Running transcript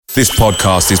This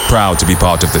podcast is proud to be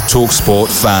part of the TalkSport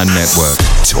Fan Network.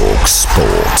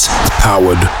 TalkSport.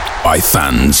 Powered by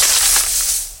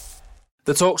fans.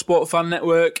 The TalkSport Fan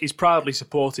Network is proudly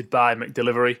supported by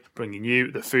McDelivery, bringing you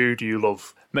the food you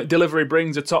love. McDelivery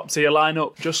brings a top-tier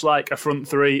lineup, just like a front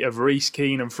three of Reece,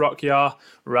 Keane and Frockyar,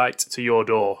 right to your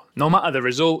door. No matter the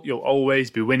result, you'll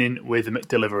always be winning with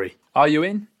McDelivery. Are you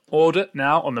in? Order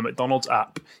now on the McDonald's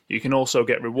app. You can also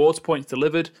get rewards points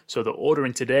delivered, so that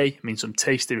ordering today means some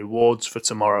tasty rewards for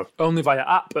tomorrow. Only via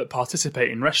app at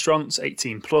participating restaurants,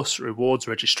 18 plus, rewards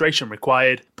registration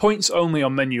required. Points only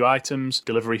on menu items,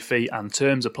 delivery fee and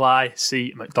terms apply.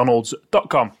 See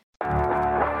mcdonalds.com.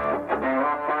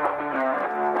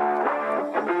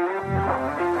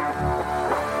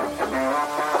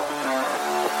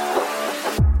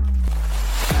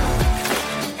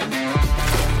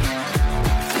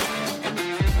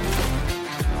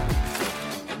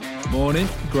 Morning,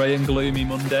 grey and gloomy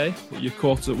Monday, but you're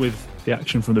caught up with the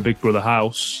action from the Big Brother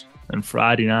house. And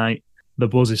Friday night, the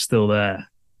buzz is still there.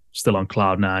 Still on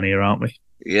cloud nine here, aren't we?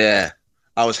 Yeah.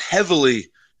 I was heavily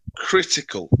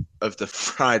critical of the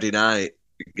Friday night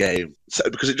game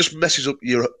because it just messes up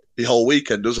your whole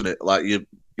weekend, doesn't it? Like you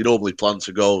normally plan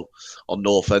to go on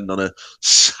North End on a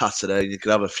Saturday and you can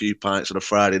have a few pints on a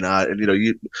Friday night and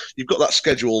you've got that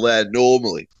schedule there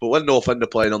normally. But when North End are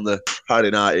playing on the Friday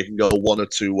night, it can go one or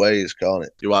two ways, can't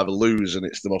it? You either lose and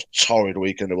it's the most torrid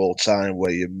weekend of all time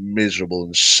where you're miserable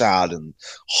and sad and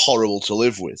horrible to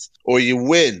live with, or you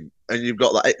win and you've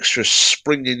got that extra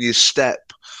spring in your step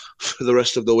for the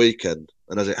rest of the weekend.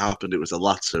 And as it happened, it was the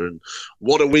latter. And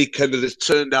what a weekend it has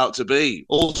turned out to be.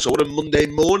 Also, what a Monday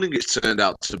morning it's turned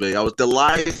out to be. I was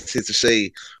delighted to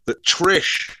see that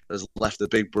Trish has left the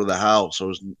Big Brother house. I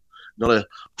was not a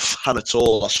fan at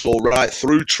all. I saw right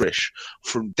through Trish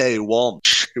from day one.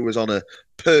 She was on a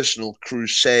personal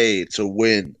crusade to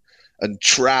win and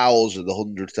trouser the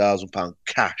 £100,000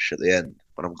 cash at the end.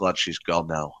 But I'm glad she's gone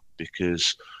now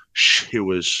because she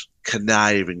was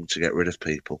conniving to get rid of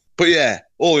people. But yeah,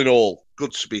 all in all,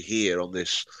 good to be here on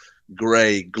this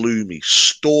grey, gloomy,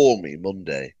 stormy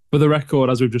Monday. For the record,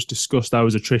 as we've just discussed, I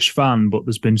was a Trish fan, but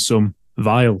there's been some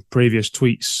vile previous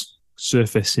tweets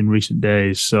surface in recent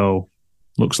days, so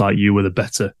looks like you were the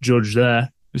better judge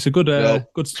there. It's a good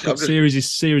series. This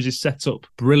series is set up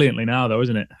brilliantly now, though,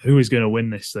 isn't it? Who is going to win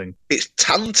this thing? It's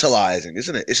tantalising,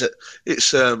 isn't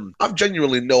it? I've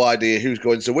genuinely no idea who's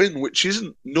going to win, which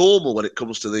isn't normal when it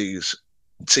comes to these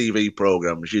TV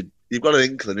programs. You've got an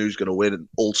inkling who's going to win, and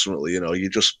ultimately, you're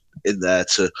just in there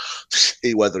to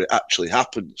see whether it actually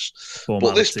happens.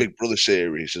 Formality. But this Big Brother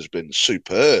series has been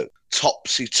superb.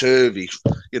 Topsy-turvy.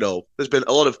 There's been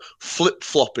a lot of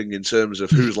flip-flopping in terms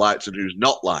of who's liked and who's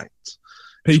not liked.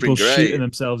 People shooting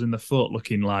themselves in the foot,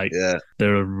 looking like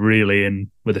they're really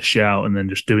in with a shout, and then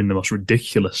just doing the most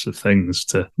ridiculous of things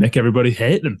to make everybody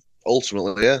hate them.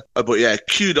 Ultimately, yeah. But yeah,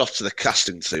 kudos to the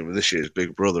casting team of this year's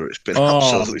Big Brother. It's been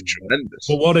absolutely tremendous.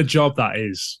 But what a job that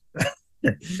is.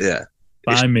 Yeah.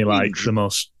 Find me like the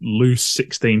most loose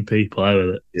 16 people ever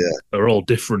that are all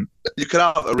different. You could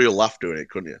have a real laugh doing it,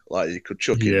 couldn't you? Like you could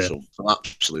chuck in some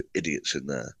absolute idiots in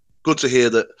there. Good to hear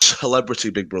that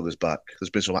Celebrity Big Brother's back. There's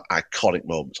been some iconic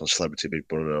moments on Celebrity Big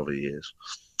Brother over the years.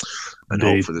 And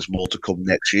hopefully there's more to come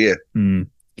next year.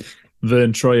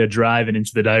 Vern Troyer driving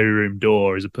into the diary room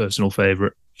door is a personal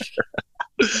favourite.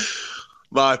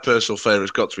 My personal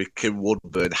favourite's got to be Kim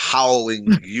Woodburn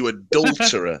howling, "You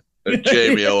adulterer," at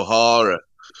Jamie O'Hara.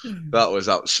 That was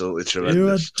absolutely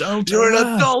tremendous. You're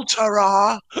an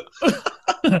adulterer!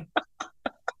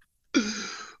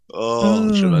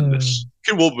 Tremendous.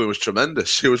 Kim Woodburn was tremendous.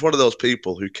 She was one of those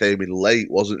people who came in late,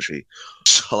 wasn't she?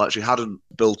 So like she hadn't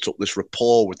built up this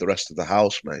rapport with the rest of the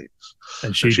housemates.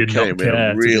 And she did not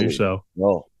care to do so.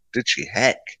 No, did she?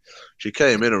 Heck. She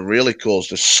came in and really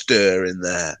caused a stir in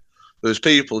there. There was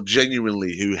people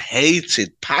genuinely who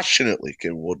hated passionately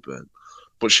Kim Woodburn,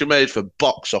 but she made for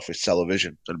box office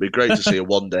television. It'd be great to see her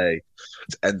one day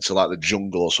enter like the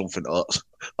Jungle or something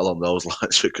along those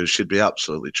lines because she'd be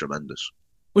absolutely tremendous.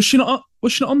 Was she not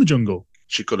on the Jungle?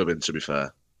 She could have been, to be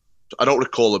fair. I don't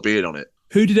recall her being on it.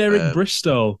 Who did Eric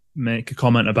Bristow make a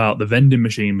comment about the vending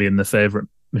machine being the favourite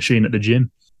machine at the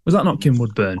gym? Was that not Kim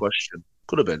Woodburn? Good question.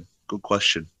 Could have been. Good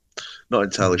question. Not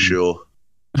entirely sure.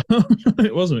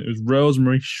 It wasn't. It was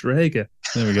Rosemary Schrager.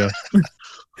 There we go.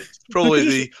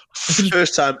 Probably the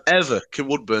first time ever Kim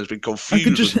Woodburn's been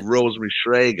confused with Rosemary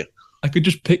Schrager. I could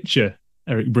just picture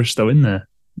Eric Bristow in there.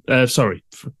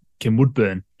 Kim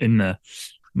Woodburn in there.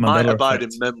 My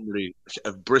abiding memory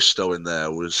of Bristow in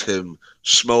there was him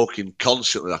smoking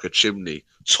constantly like a chimney,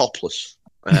 topless,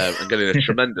 and getting a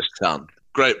tremendous tan.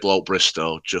 Great bloke,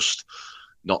 Bristow. Just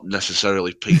not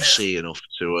necessarily PC enough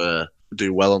to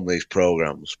do well on these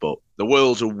programmes. But the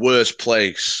world's a worse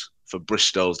place for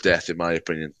Bristow's death, in my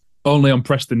opinion. Only on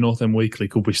Preston North End Weekly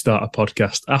could we start a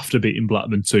podcast after beating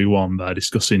Blackburn 2-1 by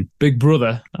discussing Big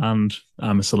Brother and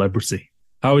I'm a Celebrity.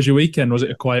 How was your weekend? Was it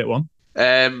a quiet one?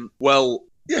 Well,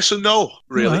 yes and no,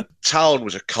 really. Right. Town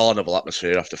was a carnival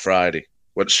atmosphere after Friday.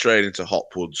 Went straight into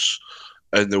Hotwoods,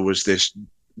 and there was this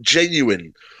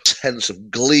genuine sense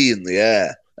of glee in the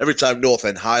air. Every time North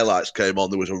End highlights came on,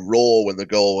 there was a roar when the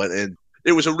goal went in.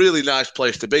 It was a really nice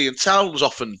place to be, and Town's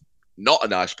often not a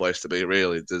nice place to be,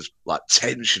 really. There's like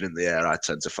tension in the air, I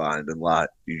tend to find, and like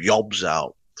yobs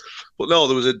out. But no,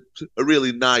 there was a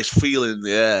really nice feeling in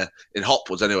the air in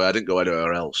Hotwoods anyway. I didn't go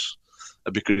anywhere else.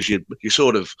 Because you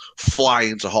sort of fly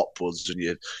into Hotwoods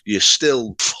and you're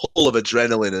still full of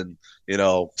adrenaline and, you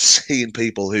know, seeing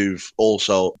people who've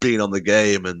also been on the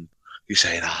game and you're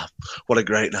saying, what a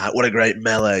great night, what a great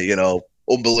melee, you know,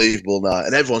 unbelievable night.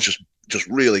 And everyone's just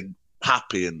really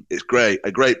happy and it's great,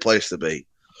 a great place to be.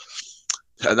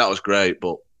 And that was great,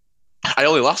 but I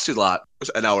only lasted like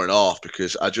an hour and a half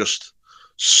because I just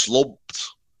slumped.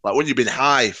 Like when you've been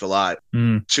high for like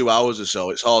 2 hours or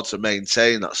so, it's hard to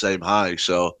maintain that same high.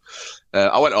 So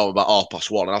I went home about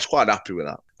 1:30 and I was quite happy with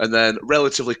that. And then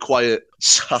relatively quiet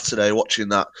Saturday watching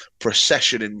that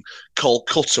procession in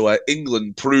Calcutta where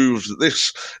England proved that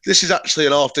this is actually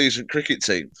an half-decent cricket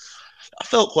team. I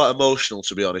felt quite emotional,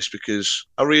 to be honest, because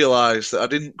I realised that I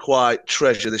didn't quite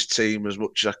treasure this team as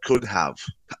much as I could have.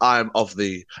 I'm of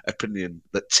the opinion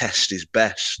that test is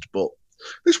best, but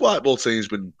this white ball team's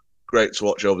been great to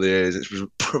watch over the years. It's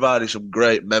provided some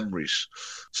great memories.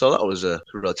 So that was a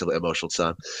relatively emotional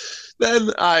time. Then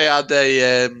I had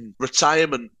a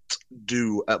retirement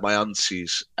do at my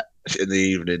auntie's in the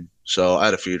evening. So I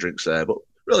had a few drinks there, but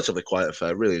relatively quiet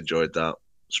affair. Really enjoyed that.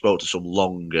 Spoke to some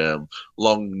long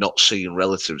not seen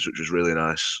relatives, which was really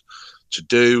nice to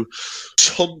do.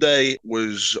 Sunday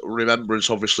was remembrance,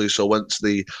 obviously, so I went to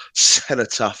the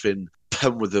cenotaph in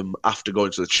Penwitham after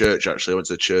going to the church. Actually, I went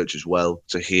to the church as well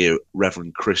to hear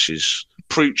Reverend Chris's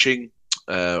preaching,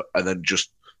 and then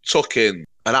just took in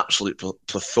an absolute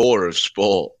plethora of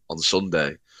sport on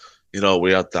Sunday. You know,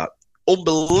 we had that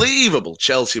unbelievable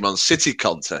Chelsea-Man City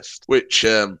contest, which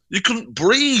you couldn't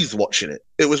breathe watching it.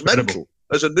 It was mental.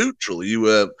 As a neutral,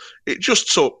 it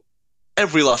just took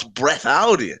every last breath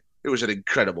out of you. It was an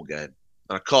incredible game.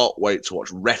 And I can't wait to watch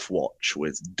Ref Watch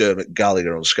with Dermot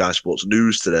Gallagher on Sky Sports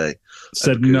News today.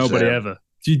 Said because, nobody ever.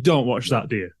 You don't watch that,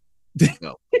 do you?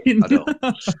 No, I don't.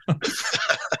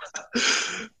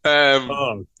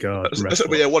 Oh, God.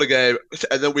 But yeah, what a game.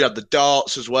 And then we had the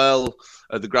darts as well,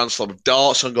 the Grand Slam of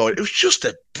darts ongoing. It was just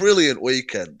a brilliant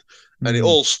weekend. And it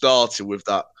all started with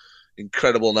that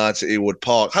incredible night at Ewood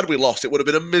Park. Had we lost, it would have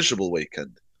been a miserable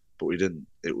weekend. But we didn't.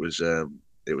 It was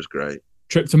great.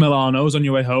 Trip to Milano's on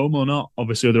your way home or not?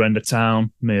 Obviously, other end of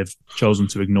town. May have chosen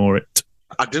to ignore it.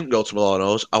 I didn't go to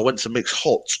Milano's. I went to Mix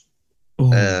Hut.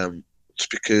 It's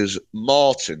because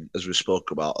Martin, as we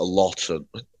spoke about a lot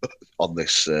on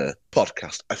this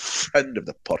podcast, a friend of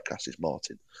the podcast is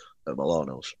Martin at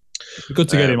Milano's. It'd be good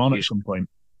to get him on at some point.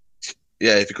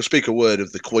 Yeah, if he could speak a word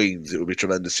of the Queens, it would be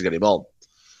tremendous to get him on.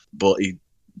 But he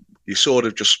sort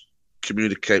of just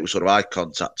communicate with sort of eye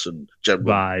contact and general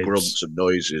vibes. Grunts and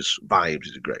noises. Vibes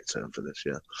is a great term for this,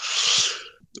 yeah.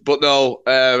 But no,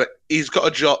 he's got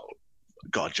a job.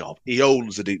 He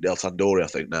owns the Deepdale Tandoori, I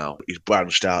think, now. He's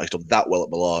branched out. He's done that well at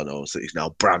Milano's that he's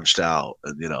now branched out.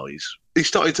 And, you know, he's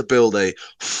starting to build a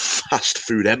fast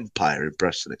food empire in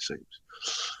Preston, it seems.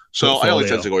 So I only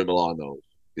tend to go in Milano's.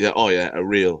 Yeah, oh yeah, a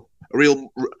real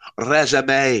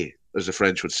resume, as the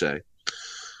French would say.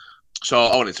 So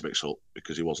I wanted to mix up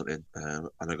because he wasn't in. And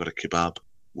I got a kebab,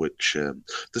 which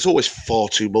there's always far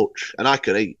too much. And I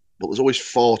can eat, but there's always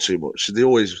far too much. So they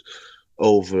always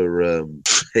over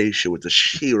facial with the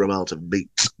sheer amount of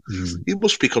meat. You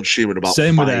must be consuming about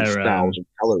 5,000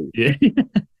 calories. Yeah.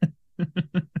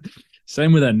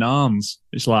 Same with their naans.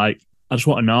 It's like, I just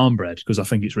want a naan bread because I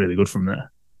think it's really good from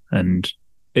there. And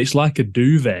it's like a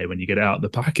duvet when you get it out of the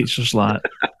pack. It's just like,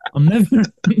 I'm never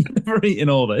eating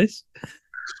all this.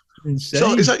 Insane.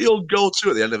 So is that your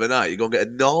go-to at the end of the night? You go and get a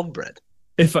naan bread?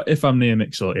 If I'm near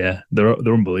Mixot, yeah, they're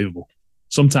unbelievable.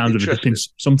 Sometimes with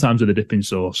a dipping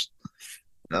sauce.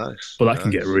 Nice, but that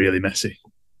can get really messy.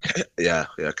 Yeah,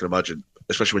 I can imagine,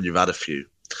 especially when you've had a few.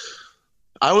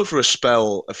 I went for a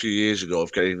spell a few years ago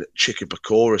of getting chicken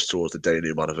pakoras towards the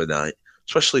debut man of the night,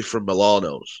 especially from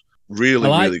Milano's. Really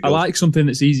good. I like something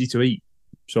that's easy to eat.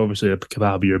 So obviously a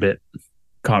kebab, you're a bit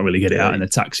can't really get it out in a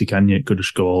taxi, can you? It could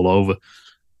just go all over.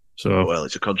 So well,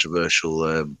 it's a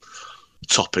controversial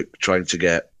topic trying to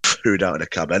get food out in a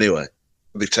cab anyway.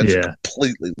 They tend to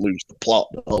completely lose the plot,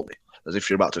 don't they? As if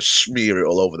you're about to smear it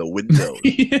all over the windows.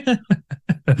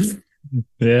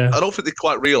 Yeah. I don't think they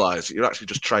quite realise that you're actually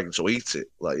just trying to eat it.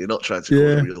 Like, you're not trying to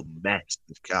go a real mess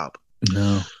with kebab.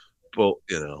 No. But,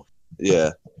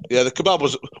 yeah, the kebab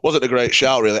wasn't a great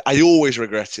shout, really. I always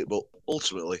regret it, but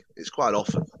ultimately, it's quite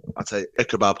often I take a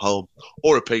kebab home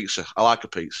or a pizza. I like a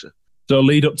pizza. So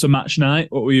lead up to match night,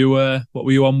 what were you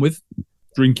on with?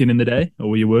 Drinking in the day, or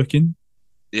were you working?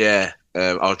 Yeah,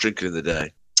 I was drinking in the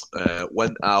day.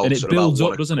 Went out, and it builds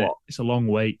about up, doesn't it? It's a long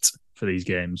wait for these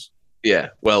games. Yeah,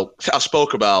 well, I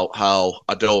spoke about how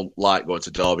I don't like going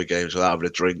to derby games without having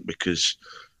a drink because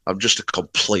I'm just a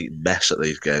complete mess at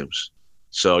these games.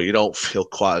 So you don't feel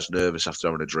quite as nervous after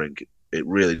having a drink. It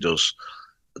really does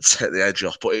take the edge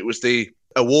off. But it was the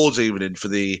awards evening for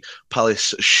the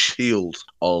Palace Shield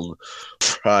on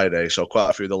Friday, so quite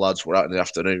a few of the lads were out in the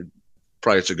afternoon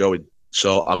prior to going.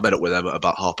 So I met up with them at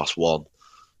about 1:30.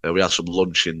 We had some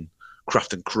lunch in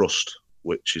Craft and Crust,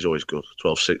 which is always good,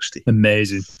 $12.60.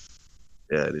 Amazing.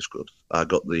 Yeah, it is good. I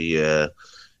got the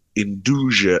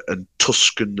Induja and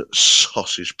Tuscan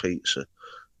sausage pizza,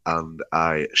 and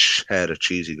I shared a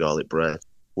cheesy garlic bread,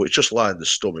 which just lined the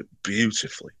stomach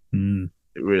beautifully. It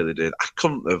really did. I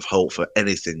couldn't have hoped for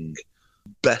anything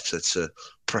better to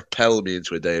propel me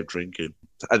into a day of drinking.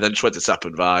 And then just went to Tap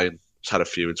and Vine, just had a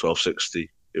few in 12.60.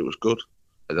 It was good.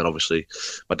 And then obviously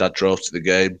my dad drove to the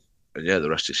game, and yeah, the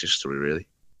rest is history, really.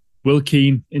 Will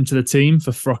Keane into the team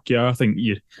for Frockyar. I think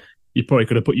you probably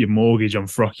could have put your mortgage on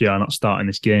Frockyar not starting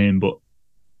this game, but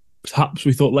perhaps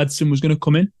we thought Ledson was going to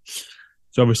come in.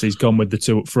 So obviously he's gone with the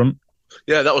two up front.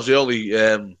 Yeah, that was the only...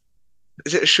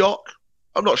 is it a shock?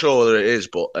 I'm not sure whether it is,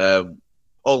 but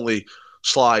only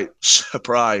slight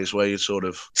surprise where you sort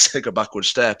of take a backward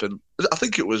step. And I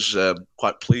think it was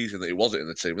quite pleasing that he wasn't in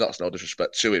the team. That's no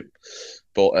disrespect to him.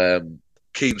 But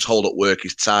Keane's hold-up work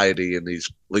is tidy and his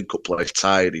link-up play is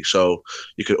tidy. So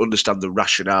you can understand the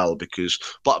rationale because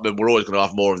Blackburn were always going to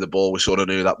have more of the ball. We sort of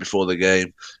knew that before the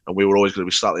game. And we were always going to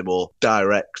be slightly more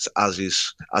direct as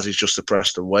is just the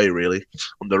Preston way, really,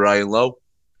 under Ryan Lowe.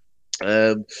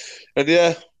 And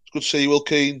yeah, it's good to see Will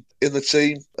Keane in the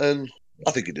team. And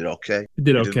I think he did okay. He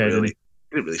did okay, didn't he?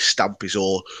 He didn't really stamp his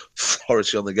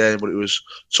authority on the game, but it was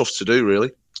tough to do,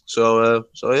 really. So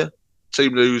yeah.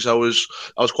 Team news, I was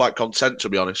quite content, to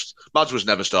be honest. Mads was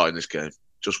never starting this game.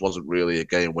 Just wasn't really a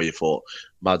game where you thought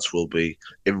Mads will be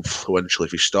influential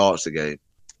if he starts the game.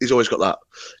 He's always got that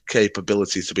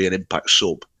capability to be an impact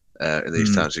sub in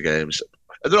these types of games.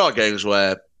 And there are games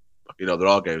where, there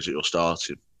are games that you'll start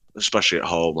in, especially at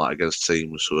home, like against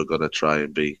teams who are going to try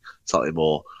and be slightly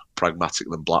more pragmatic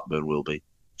than Blackburn will be.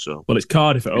 So, well, it's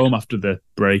Cardiff at home after the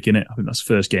break, innit? I think that's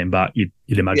the first game back. You'd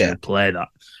imagine they'd play that.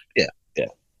 Yeah,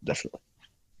 definitely.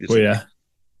 But yeah,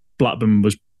 Blackburn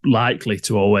was likely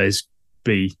to always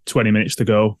be 20 minutes to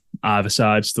go, either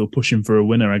side still pushing for a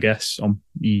winner, I guess.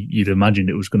 You'd imagined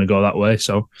it was going to go that way,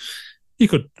 so you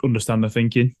could understand the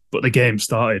thinking. But the game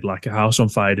started like a house on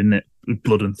fire, didn't it? With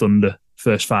blood and thunder,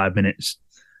 first 5 minutes.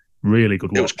 Really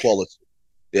good watch. It was quality.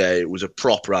 Yeah, it was a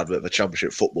proper advert of a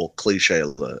Championship football cliche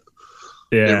alert.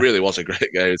 Yeah. It really was a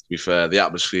great game, to be fair. The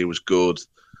atmosphere was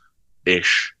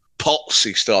good-ish.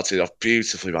 Potsy started off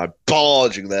beautifully by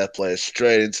barging their players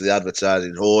straight into the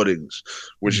advertising hoardings,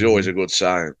 which is always a good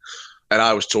sign. And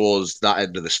I was towards that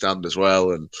end of the stand as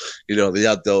well. And, they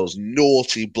had those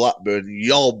naughty Blackburn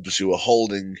yobs who were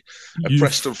holding a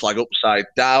Preston flag upside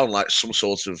down like some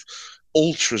sort of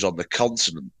ultras on the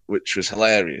continent, which was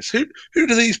hilarious. Who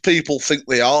do these people think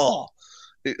they are?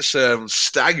 It's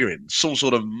staggering. Some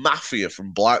sort of mafia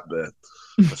from Blackburn.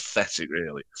 Pathetic,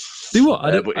 really. See what?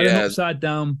 An upside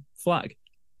down flag.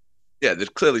 Yeah,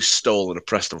 they'd clearly stolen a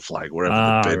Preston flag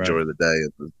wherever they'd been during the day.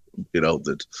 And,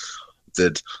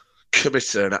 they'd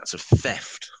committed an act of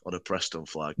theft on a Preston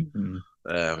flag.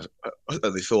 And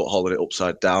they thought holding it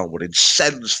upside down would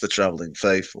incense the travelling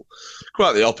faithful.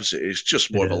 Quite the opposite. It's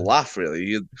just more of a laugh, really.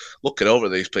 You're looking over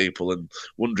at these people and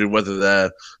wondering whether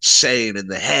they're sane in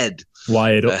the head.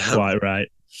 Wired up quite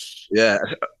right. Yeah.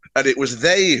 And it was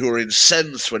they who were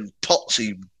incensed when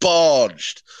Potsy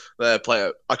barged their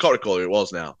player. I can't recall who it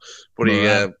was now, but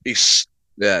he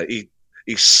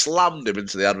slammed him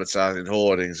into the advertising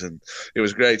hoardings, and it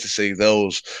was great to see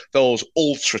those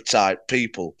ultra type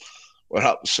people were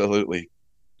absolutely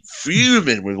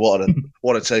fuming with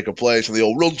what had taken place, and they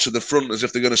all run to the front as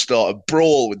if they're going to start a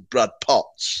brawl with Brad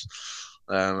Potts.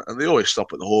 And they always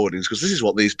stop at the hoardings because this is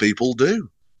what these people do.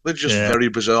 They're just very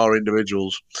bizarre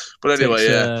individuals. But anyway,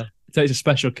 it takes a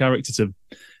special character to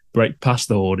break past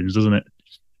the hoardings, doesn't it?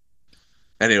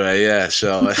 Anyway, yeah,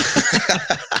 so...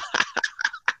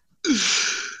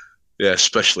 Yeah,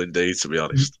 special indeed, to be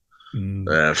honest.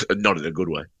 Not in a good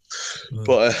way.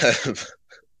 But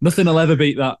nothing will ever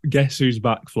beat that Guess Who's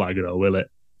Back flag, though, will it?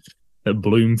 At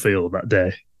Bloomfield that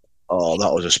day. Oh,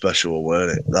 that was a special one,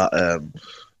 weren't it?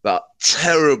 That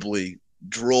terribly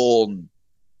drawn.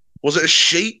 Was it a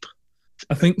sheep?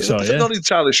 I think so, yeah. I'm not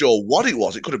entirely sure what it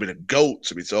was. It could have been a goat,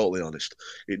 to be totally honest.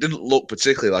 It didn't look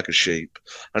particularly like a sheep.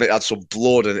 And it had some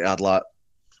blood and it had like...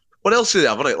 What else did it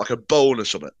have on it? Like a bone or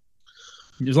something?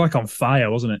 It was like on fire,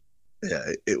 wasn't it?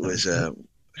 Yeah, it was...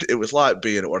 it was like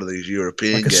being at one of these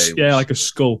European games. Yeah, like a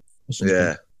skull or something.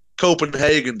 Yeah.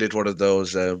 Copenhagen did one of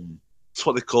those... That's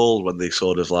what they called when they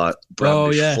sort of like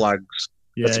brandish flags.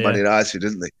 That's Man United,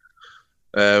 didn't they?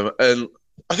 And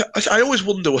I always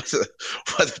wonder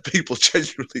whether people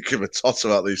genuinely give a toss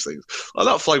about these things. Like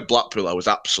that flag Blackpool was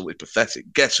absolutely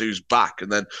pathetic. Guess who's back? And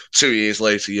then 2 years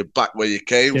later, you're back where you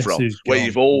came from, where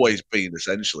you've always been,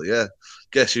 essentially. Yeah.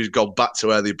 Guess who's gone back to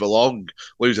where they belong,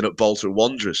 losing at Bolton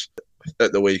Wanderers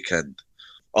at the weekend.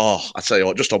 Oh, I tell you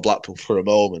what, just on Blackpool for a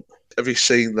moment. Have you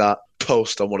seen that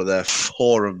post on one of their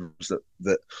forums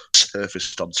that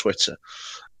surfaced on Twitter?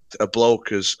 A bloke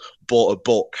has bought a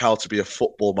book, How to Be a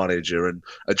Football Manager, and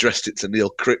addressed it to Neil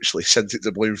Critchley, sent it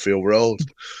to Bloomfield Road.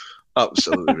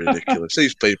 Absolutely ridiculous.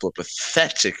 These people are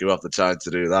pathetic who have the time to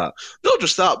do that. Not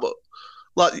just that, but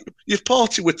like you've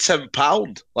parted with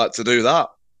 £10 like to do that.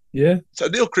 Yeah. So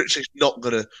Neil Critchley's not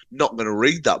gonna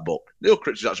read that book. Neil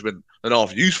Critchley's actually been an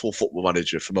half useful football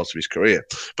manager for most of his career.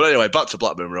 But anyway, back to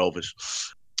Blackburn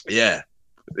Rovers. Yeah.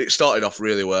 It started off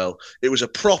really well. It was a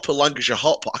proper Lancashire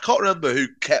hot pot. I can't remember who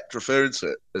kept referring to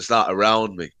it as that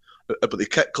around me, but they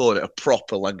kept calling it a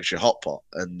proper Lancashire hot pot,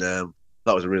 and that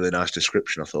was a really nice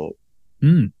description, I thought.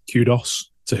 Kudos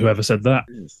to whoever said that.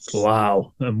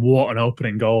 Wow, and what an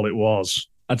opening goal it was.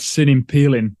 I'd seen him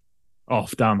peeling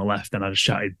off down the left, and I just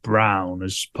shouted Brown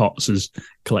as Potts has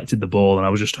collected the ball, and I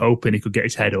was just hoping he could get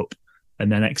his head up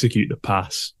and then execute the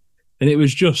pass. And it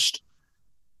was just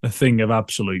a thing of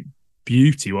absolute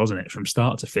beauty, wasn't it, from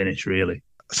start to finish, really?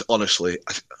 Honestly.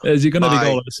 Is it going to be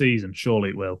goal of the season? Surely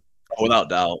it will. Without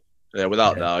doubt. Yeah,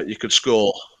 without doubt. You could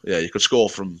score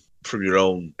from your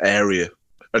own area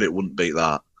and it wouldn't beat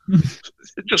that.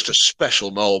 Just a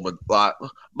special moment. Like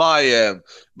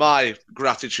my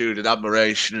gratitude and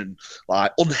admiration and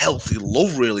like unhealthy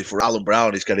love really for Alan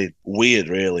Brown is getting weird,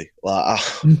 really. Like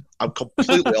I'm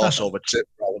completely also over tip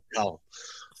for Alan Brown.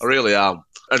 I really am.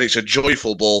 And it's a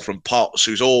joyful ball from Potts,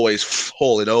 who's always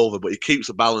falling over, but he keeps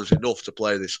the balance enough to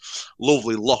play this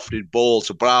lovely lofted ball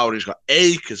to Brown. He's got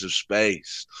acres of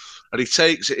space. And he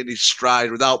takes it in his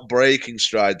stride without breaking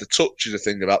stride. The touch is a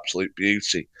thing of absolute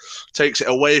beauty. Takes it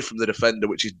away from the defender,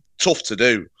 which is tough to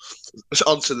do. It's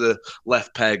onto the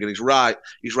left peg, and he's right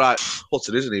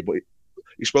footed, isn't he? But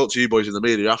he spoke to you boys in the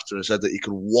media after and said that he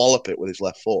can wallop it with his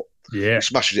left foot. Yeah. He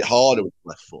smashes it harder with his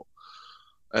left foot.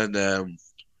 And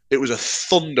it was a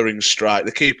thundering strike.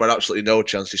 The keeper had absolutely no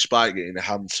chance despite getting a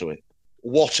hand to it.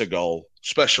 What a goal.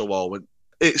 Special moment.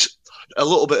 It's a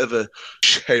little bit of a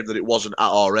shame that it wasn't at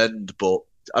our end, but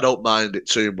I don't mind it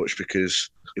too much because,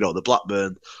 the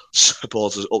Blackburn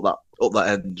supporters up that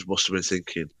end must have been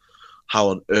thinking, how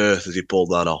on earth has he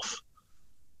pulled that off?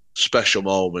 Special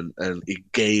moment, and he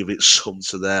gave it some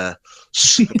to their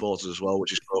supporters as well,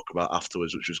 which he spoke about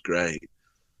afterwards, which was great.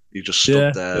 He just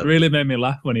stood there. It really made me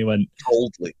laugh when he went,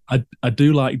 coldly. I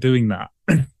do like doing that.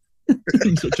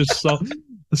 In such a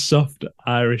soft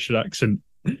Irish accent.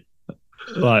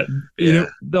 Like,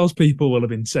 those people will have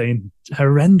been saying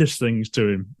horrendous things to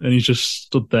him, and he just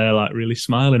stood there, like, really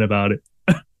smiling about it.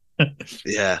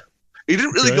 Yeah. He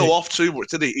didn't really go off too much,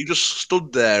 did he? He just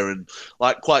stood there and,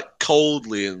 like, quite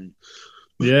coldly and...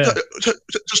 Yeah.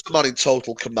 Just a man in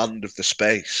total command of the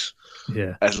space.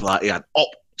 Yeah. And, like, he had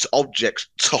objects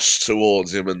tossed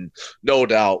towards him, and no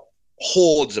doubt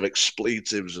hordes of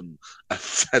expletives and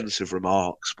offensive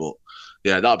remarks. But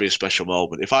yeah, that'd be a special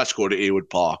moment. If I scored at Ewood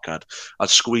Park, I'd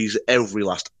squeeze every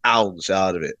last ounce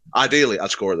out of it. Ideally, I'd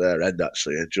score at their end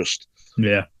actually, and just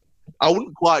I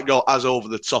wouldn't quite go as over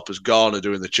the top as Garner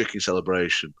doing the chicken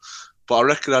celebration, but I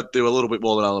reckon I'd do a little bit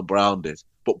more than Alan Brown did.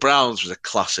 But Brown's was a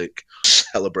classic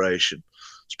celebration,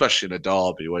 especially in a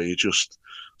derby where you just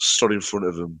stood in front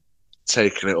of them,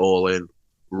 taking it all in,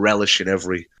 relishing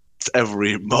every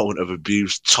moment of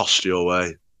abuse tossed your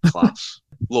way. Class.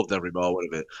 Loved every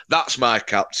moment of it. That's my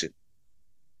captain.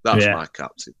 My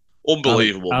captain.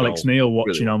 Unbelievable. Alex Neil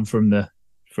watching on from the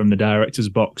director's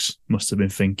box must have been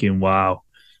thinking, wow,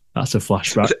 that's a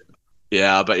flashback.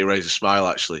 Yeah, I bet he raised a smile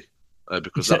actually.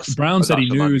 Because Brown said he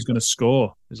knew he was going to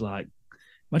score. It's like,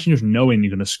 imagine just knowing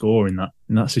you're going to score in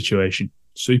that situation.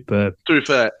 Superb. To be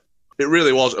fair, it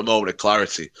really was a moment of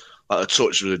clarity. like a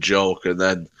touch was a joke, and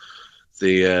then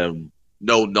the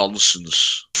no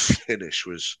nonsense finish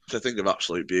was a thing of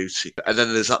absolute beauty. And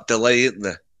then there's that delay, isn't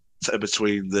there,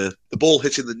 between the ball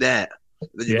hitting the net, and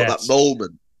then you've got that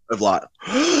moment of like,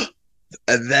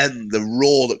 and then the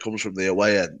roar that comes from the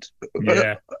away end.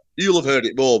 Yeah. You'll have heard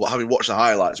it more, but having watched the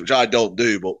highlights, which I don't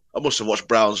do, but I must have watched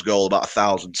Brown's goal about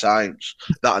 1,000 times.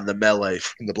 That and the melee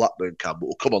from the Blackburn camp, but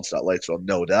we'll come on to that later on,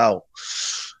 no doubt.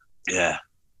 Yeah.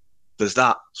 There's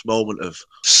that moment of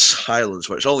silence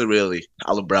where it's only really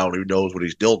Alan Brown who knows what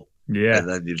he's done. Yeah. And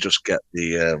then you just get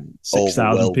the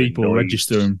 6,000 people noise.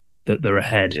 registering that they're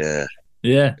ahead. Yeah.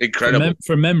 Yeah. Incredible.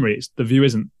 From memory, the view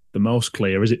isn't the most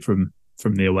clear, is it, from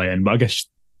the away end? But I guess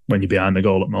when you're behind the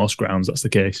goal at most grounds, that's the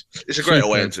case. It's a great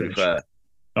away end, to be fair.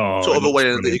 Oh, sort of away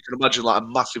end that you can imagine, like a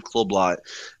massive club like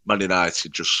Man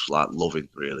United just like loving,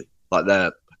 really. Like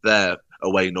their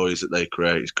away noise that they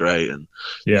create is great, and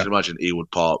you can imagine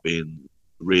Ewood Park being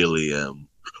really,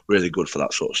 really good for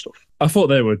that sort of stuff. I thought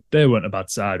they weren't a bad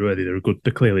side, were they?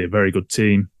 They're clearly a very good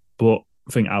team, but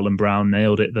I think Alan Brown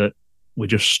nailed it that we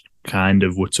just kind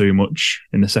of were too much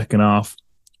in the second half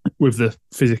with the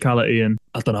physicality, and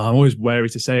I don't know, I'm always wary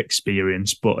to say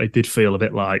experience, but it did feel a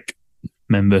bit like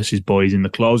men versus boys in the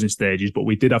closing stages. But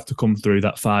we did have to come through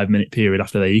that 5-minute period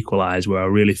after they equalised where I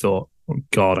really thought, oh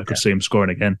God, I could see them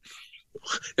scoring again.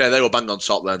 Yeah, they were bang on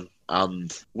top then,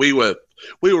 and we were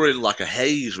in like a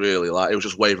haze, really. Like it was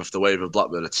just wave after wave of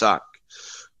Blackburn attack.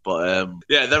 But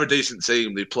they're a decent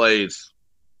team. They played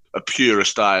a purer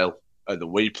style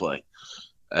than we play.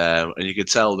 And you can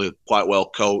tell they're quite well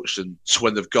coached, and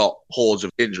when they've got hordes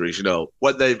of injuries,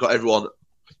 when they've got everyone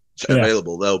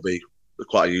available, they'll be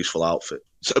quite a useful outfit.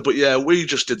 So, but yeah, we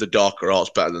just did the darker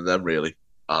arts better than them, really.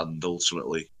 And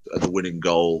ultimately, the winning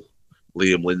goal,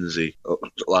 Liam Lindsay,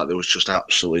 like there was just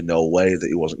absolutely no way that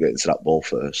he wasn't getting to that ball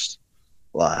first.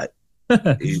 Like,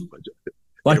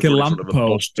 like a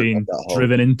lamppost being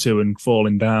driven into and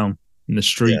falling down in the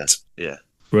street. Yeah.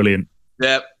 Brilliant.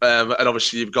 Yeah, and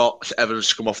obviously you've got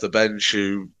Evans come off the bench,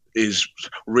 who is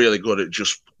really good at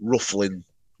just ruffling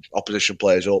opposition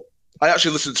players up. I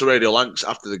actually listened to Radio Lanks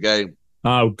after the game.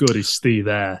 How good is Steve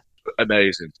there?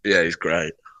 Amazing. Yeah, he's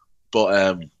great.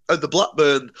 But the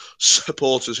Blackburn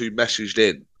supporters who messaged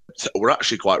in were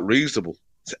actually quite reasonable.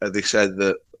 They said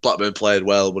that Blackburn played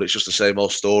well, but it's just the same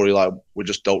old story. Like, we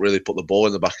just don't really put the ball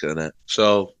in the back of the net.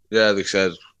 So, yeah, they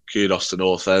said kudos to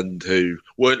North End, who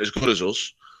weren't as good as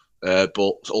us,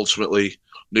 but ultimately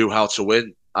knew how to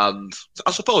win. And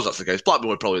I suppose that's the case. Blackburn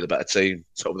were probably the better team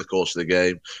over the course of the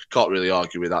game. Can't really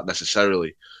argue with that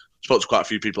necessarily. Spoke to quite a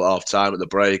few people at half time at the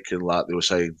break, and like they were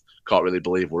saying, can't really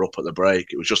believe we're up at the break.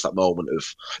 It was just that moment of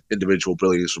individual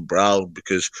brilliance from Brown,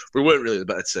 because we weren't really the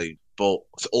better team. But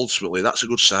ultimately, that's a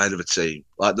good sign of a team.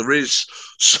 Like, there is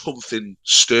something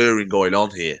stirring going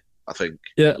on here, I think.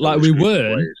 Yeah, like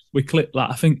we clicked,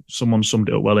 like I think someone summed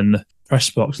it up well in the press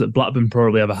box, that Blackburn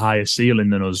probably have a higher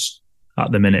ceiling than us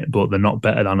at the minute, but they're not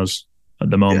better than us at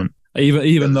the moment. Yeah.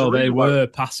 Even though they were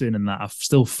passing and that, I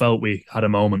still felt we had a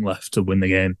moment left to win the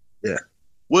game. Yeah.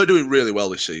 We're doing really well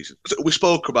this season. We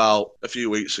spoke about a few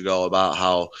weeks ago about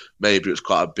how maybe it was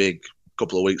quite a big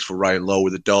couple of weeks for Ryan Lowe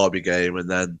with the Derby game, and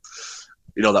then,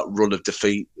 that run of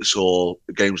defeats or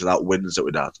games without wins that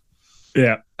we'd had.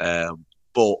 Yeah.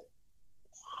 But,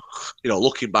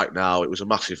 looking back now, it was a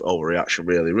massive overreaction,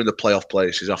 really. We're in the playoff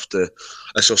places after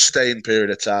a sustained period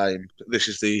of time. This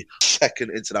is the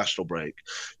second international break.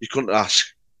 You couldn't ask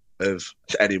of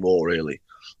any more, really.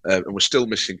 And we're still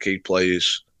missing key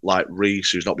players like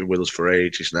Reece, who's not been with us for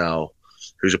ages now,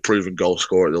 who's a proven goal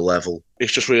scorer at the level.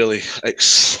 It's just really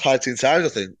exciting times, I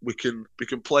think. We can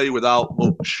play without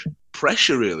much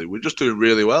pressure, really. We're just doing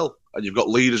really well. And you've got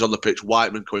leaders on the pitch.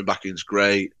 Whiteman coming back in is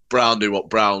great. Brown doing what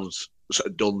Brown's sort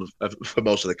of done for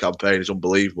most of the campaign is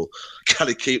unbelievable. Can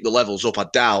he keep the levels up? I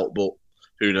doubt, but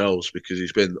who knows, because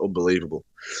he's been unbelievable.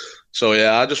 So,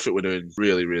 yeah, I just think we're doing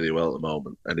really, really well at the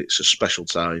moment. And it's a special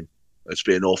time. It's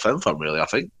being a North End fan, really, I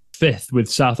think. Fifth with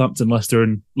Southampton, Leicester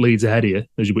and Leeds ahead of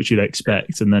you, which you'd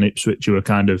expect. And then Ipswich, who are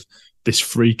kind of this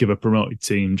freak of a promoted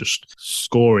team, just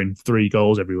scoring 3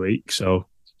 goals every week. So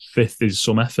fifth is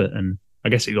some effort. And I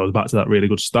guess it goes back to that really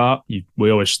good start.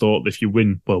 We always thought if you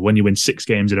win, well, when you win 6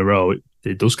 games in a row,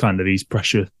 it does kind of ease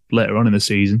pressure later on in the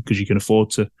season, because you can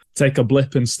afford to take a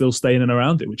blip and still stay in and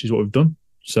around it, which is what we've done.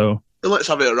 So let's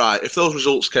have it right. If those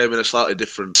results came in a slightly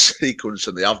different sequence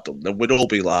than they have done, then we'd all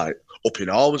be like up in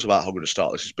arms about how good a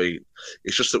start this has been.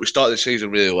 It's just that we started the season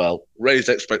really well, raised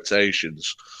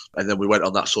expectations, and then we went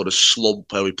on that sort of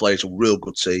slump where we played some real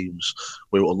good teams.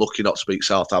 We were unlucky not to beat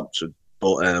Southampton,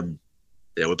 but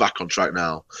we're back on track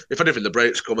now. If anything, the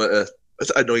break's come at a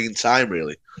annoying time,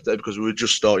 really, because we were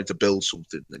just starting to build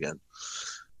something again.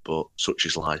 But such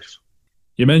is life.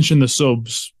 You mentioned the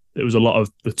subs. There was a lot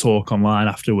of the talk online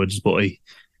afterwards, but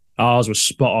ours was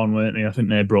spot on, weren't they? I think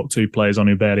they brought 2 players on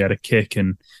who barely had a kick,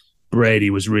 and Brady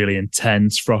was really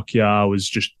intense. Frockyar was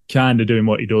just kind of doing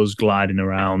what he does, gliding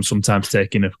around, sometimes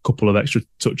taking a couple of extra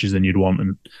touches than you'd want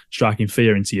and striking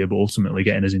fear into you, but ultimately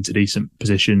getting us into decent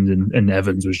positions. And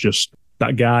Evans was just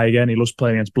that guy again. He loves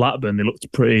playing against Blackburn. They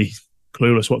looked pretty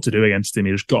clueless what to do against him.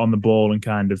 He just got on the ball and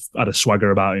kind of had a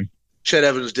swagger about him. Ched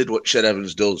Evans did what Ched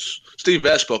Evans does. Steve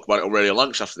Bear spoke about it on Radio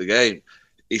Lancs after the game.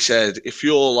 He said, if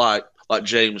you're like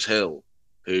James Hill,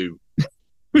 who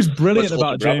was brilliant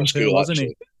about James Hill, wasn't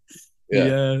he?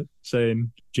 Yeah,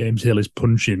 saying James Hill is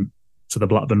punching to the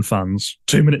Blackburn fans.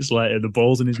 2 minutes later, the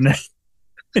ball's in his neck.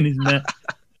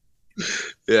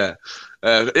 Yeah.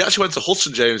 He actually went to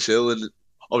Hudson, James Hill, and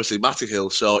obviously Matty Hill,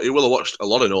 so he will have watched a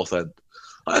lot of North End.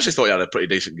 I actually thought he had a pretty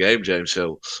decent game, James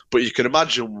Hill. But you can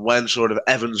imagine when sort of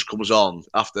Evans comes on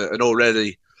after an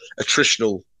already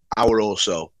attritional hour or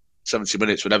so, 70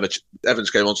 minutes, whenever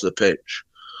Evans came onto the pitch,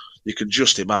 you can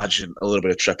just imagine a little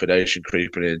bit of trepidation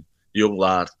creeping in. Young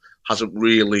lad, hasn't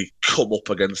really come up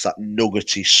against that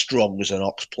nuggety, strong as an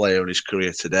ox player in his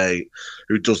career today,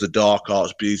 who does the dark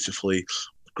arts beautifully.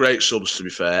 Great subs, to be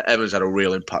fair. Evans had a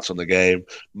real impact on the game.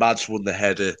 Mads won the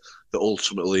header that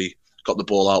ultimately got the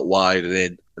ball out wide and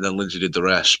in, and then Lindsay did the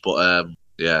rest. But,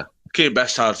 yeah. Keane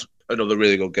Best had another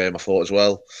really good game, I thought, as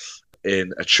well,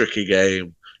 in a tricky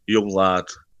game. Young lad,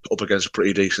 up against a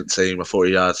pretty decent team. I thought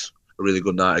he had a really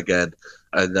good night again.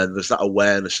 And then there's that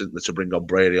awareness to bring on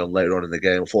Brady on later on in the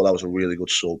game. I thought that was a really good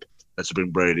sub to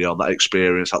bring Brady on, that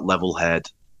experience, that level head.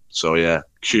 So, yeah,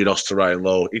 kudos to Ryan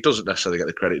Lowe. He doesn't necessarily get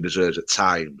the credit he deserves at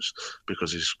times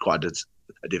because he's quite a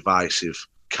divisive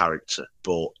character,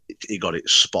 but he got it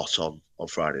spot on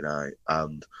Friday night.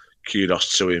 And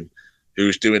kudos to him,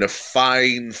 who's doing a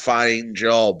fine, fine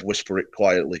job, whisper it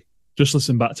quietly. Just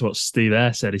listen back to what Steve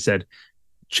Eyre said. He said,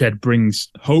 Ched brings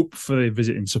hope for the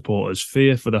visiting supporters,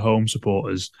 fear for the home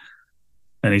supporters,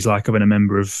 and he's like having a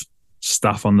member of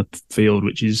staff on the field,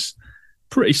 which is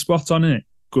pretty spot on, isn't it?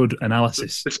 Good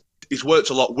analysis. He's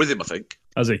worked a lot with him, I think.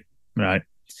 Has he? Right.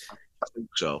 I think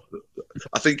so.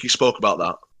 I think he spoke about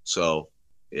that. So,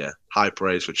 yeah, high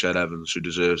praise for Ched Evans, who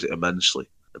deserves it immensely,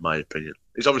 in my opinion.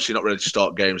 He's obviously not ready to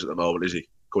start games at the moment, is he?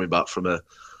 Coming back from a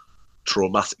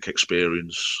traumatic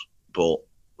experience, but,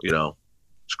 you know,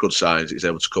 it's good signs he's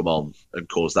able to come on and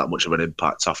cause that much of an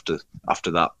impact after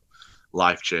that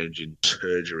life-changing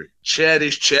surgery. Ched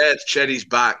is Ched. Ched is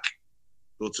back.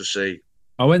 Good to see.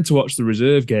 I went to watch the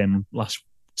reserve game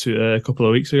a couple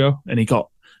of weeks ago, and he got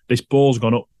this ball's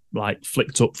gone up, like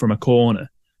flicked up from a corner.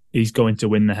 He's going to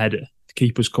win the header. The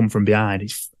keeper's come from behind.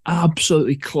 He's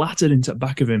absolutely clattered into the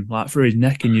back of him, like through his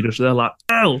neck, and you're just there like,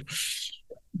 hell,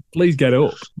 please get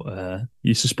up.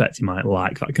 You suspect he might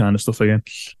like that kind of stuff again.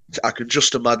 I can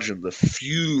just imagine the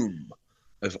fume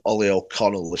of Ollie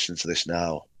O'Connell listening to this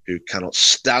now, who cannot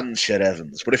stand Ched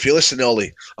Evans. But if you're listening,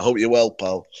 Ollie, I hope you're well,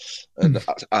 pal. And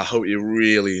I hope you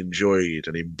really enjoyed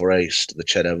and embraced the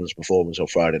Ched Evans performance on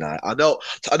Friday night. I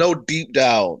know deep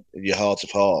down in your heart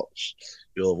of hearts,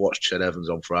 you'll have watched Ched Evans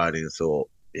on Friday and thought,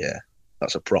 yeah,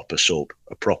 that's a proper sub,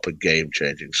 a proper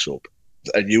game-changing sub.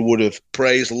 And you would have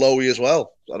praised Lowy as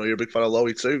well. I know you're a big fan of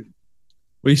Lowy too.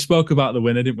 We spoke about the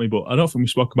winner, didn't we? But I don't think we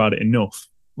spoke about it enough.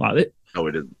 No,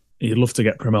 we didn't. You'd love to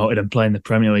get promoted and play in the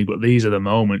Premier League, but these are the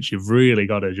moments you've really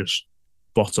got to just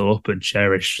bottle up and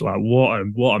cherish. Like,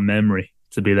 what a memory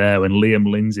to be there when Liam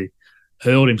Lindsay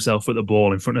hurled himself at the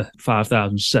ball in front of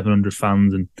 5,700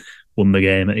 fans and won the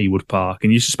game at Ewood Park.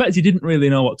 And you suspect he didn't really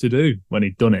know what to do when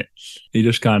he'd done it. He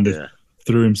just kind of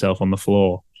threw himself on the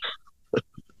floor.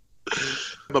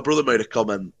 My brother made a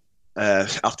comment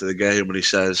after the game and he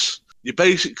says, you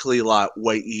basically like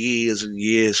wait years and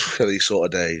years for these sort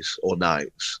of days or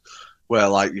nights where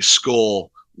like you score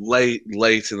late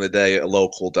in the day at a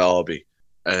local derby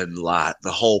and like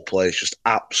the whole place just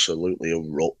absolutely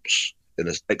erupts in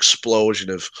an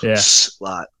explosion of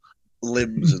like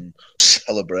limbs and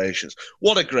celebrations.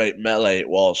 What a great melee it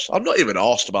was. I'm not even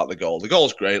arsed about the goal. The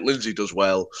goal's great. Lindsay does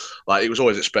well. Like, it was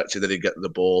always expected that he'd get the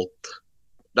ball.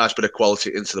 Nice bit of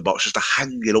quality into the box, just to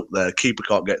hang it up there. Keeper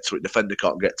can't get to it, defender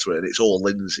can't get to it, and it's all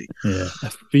Lindsay. Yeah, a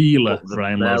feeler,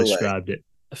 Ryan Lowe described it.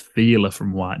 A feeler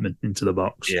from Whiteman into the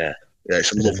box. Yeah,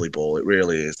 it's a lovely ball. It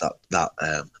really is.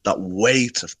 That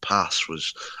weight of pass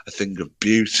was a thing of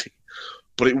beauty,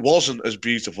 but it wasn't as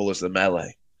beautiful as the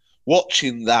melee.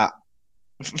 Watching that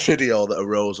video that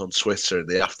arose on Twitter in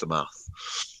the aftermath,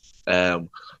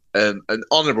 An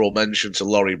honourable mention to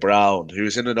Laurie Brown,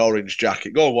 who's in an orange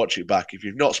jacket. Go and watch it back. If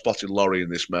you've not spotted Laurie in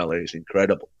this melee, it's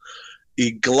incredible.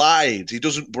 He glides. He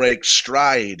doesn't break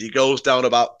stride. He goes down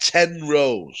about 10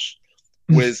 rows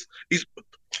with...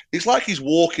 It's like he's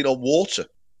walking on water.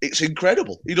 It's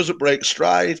incredible. He doesn't break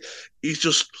stride. He's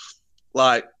just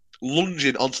like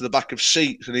lunging onto the back of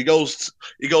seats, and he goes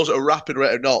at a rapid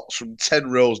rate of knots from 10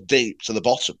 rows deep to the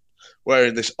bottom,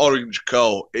 wearing this orange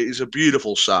coat. It is a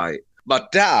beautiful sight. My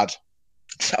dad,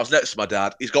 I was next to my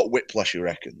dad. He's got whiplash, he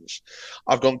reckons.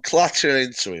 I've gone clattering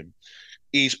into him.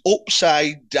 He's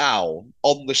upside down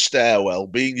on the stairwell,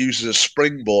 being used as a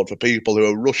springboard for people who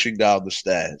are rushing down the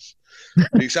stairs.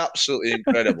 It's absolutely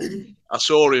incredible. I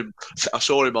saw him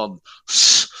on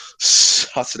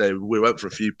Saturday. We went for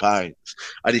a few pints,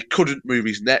 and he couldn't move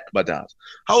his neck, my dad.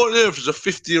 How on earth, as a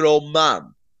 50-year-old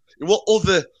man, in what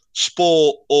other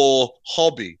sport or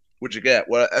hobby would you get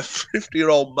where a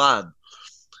 50-year-old man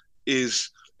is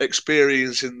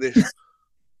experiencing this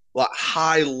like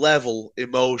high level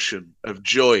emotion of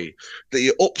joy that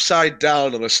you're upside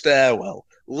down on a stairwell,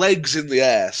 legs in the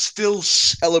air, still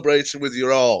celebrating with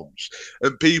your arms,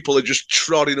 and people are just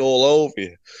trotting all over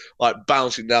you, like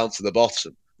bouncing down to the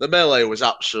bottom? The melee was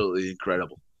absolutely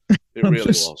incredible. It really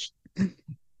was.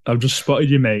 I've just spotted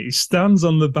you, mate. He stands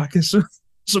on the back of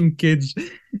some kid's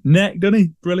neck, doesn't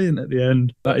he? Brilliant at the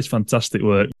end. That is fantastic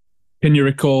work. Can you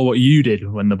recall what you did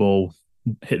when the ball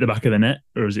hit the back of the net,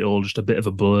 or is it all just a bit of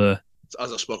a blur?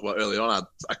 As I spoke about earlier on,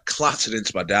 I clattered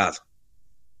into my dad,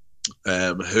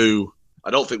 who I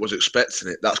don't think was expecting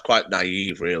it. That's quite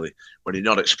naive, really, when you're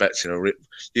not expecting a rip.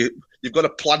 You've got to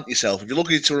plant yourself. If you're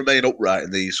looking to remain upright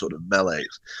in these sort of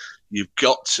melees, you've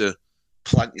got to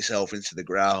plant yourself into the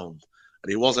ground. And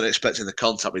he wasn't expecting the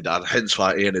contact with Dad, hence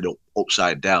why he ended up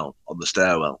upside down on the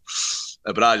stairwell.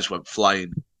 But I just went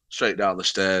flying straight down the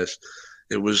stairs.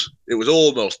 It was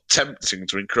almost tempting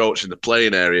to encroach in the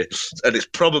playing area, and it's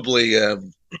probably a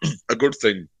good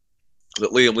thing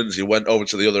that Liam Lindsay went over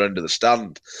to the other end of the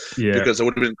stand, because there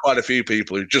would have been quite a few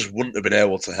people who just wouldn't have been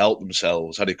able to help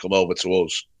themselves had he come over to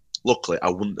us. Luckily,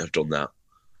 I wouldn't have done that.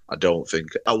 I don't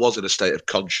think. I was in a state of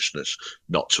consciousness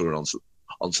not to run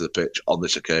onto the pitch on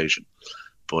this occasion.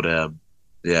 But,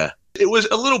 it was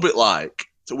a little bit like,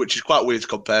 which is quite weird to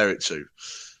compare it to.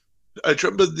 I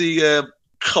remember the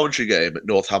Coventry game at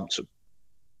Northampton.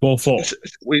 4-4.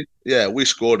 We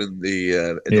scored in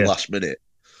the last minute.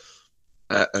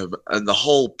 And the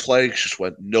whole place just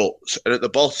went nuts. And at the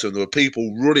bottom, there were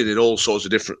people running in all sorts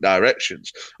of different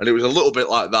directions. And it was a little bit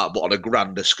like that, but on a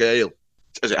grander scale.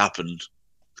 As it happened,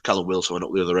 Callum Wilson went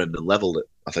up the other end and levelled it.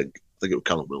 I think it was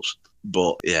Callum Wilson.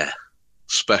 But, yeah,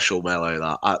 special melee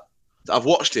that. I've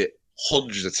watched it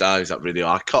hundreds of times, that video.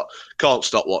 I can't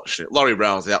stop watching it. Laurie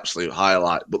Brown's the absolute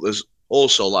highlight. But there's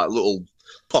also, like, little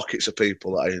pockets of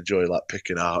people that I enjoy, like,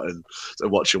 picking out and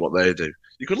watching what they do.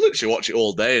 You could literally watch it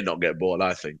all day and not get bored,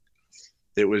 I think.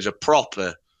 It was a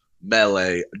proper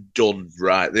melee done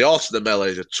right. The art of the melee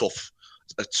is a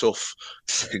tough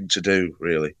thing to do,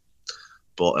 really.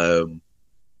 But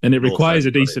and it requires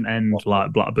a decent end,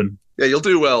 like Blackburn. Yeah, you'll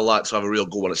do well, like, to have a real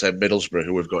good one at, say, Middlesbrough,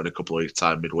 who we've got in a couple of weeks'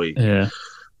 time midweek. Yeah.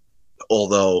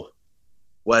 Although,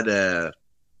 when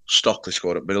Stockley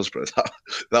scored at Middlesbrough,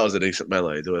 that was a decent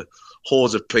melee. There were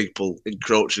hordes of people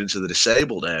encroaching into the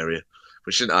disabled area,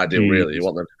 which isn't ideal, really. You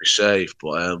want them to be safe,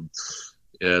 but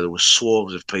there were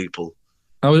swarms of people.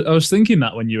 I was thinking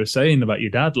that when you were saying about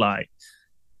your dad, like,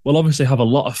 we'll obviously have a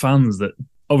lot of fans that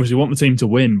obviously want the team to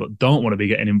win, but don't want to be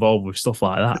getting involved with stuff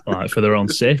like that, like for their own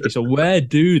safety. So where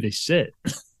do they sit?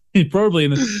 You're probably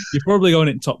going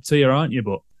in top tier, aren't you?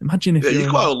 But imagine if you're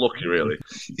quite unlucky, really.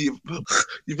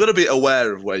 You've got to be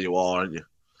aware of where you are, aren't you?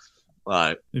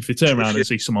 Like, if you turn around and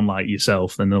see someone like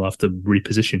yourself, then they'll have to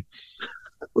reposition.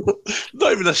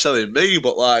 Not even necessarily me,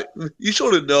 but like, you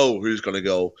sort of know who's going to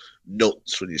go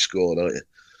nuts when you score, don't you?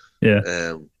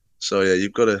 Yeah. So yeah,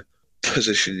 you've got to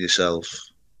position yourself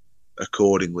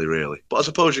accordingly, really. But I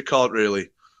suppose you can't really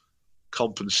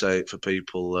compensate for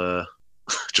people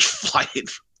just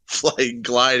flying,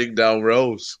 gliding down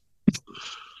rows.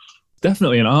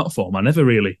 Definitely an art form. I never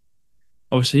really,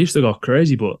 obviously, I used to go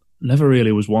crazy, but never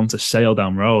really was one to sail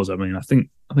down rows. I mean, I think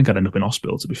I'd end up in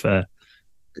hospital, to be fair.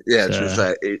 Yeah, to be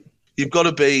fair, you've got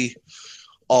to be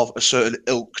of a certain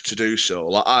ilk to do so.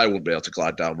 Like, I wouldn't be able to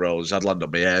glide down rows. I'd land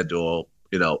on my head, or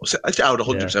I would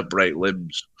 100% break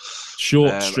limbs.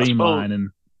 Short,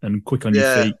 streamline, and quick on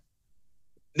your feet.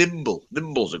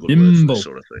 Nimble's a good word for this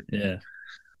sort of thing. Yeah.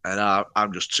 And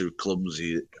I'm just too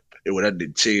clumsy. It would end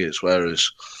in tears.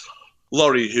 Whereas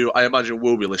Laurie, who I imagine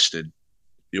will be listening,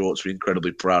 you ought to be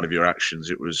incredibly proud of your actions.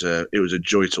 It was a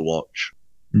joy to watch.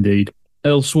 Indeed.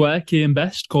 Elsewhere, Kean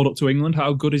Best called up to England.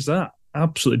 How good is that?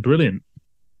 Absolutely brilliant.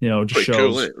 Just Pretty cool,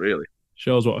 shows isn't it, really?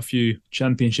 shows what a few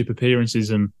championship appearances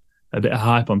and a bit of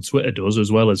hype on Twitter does,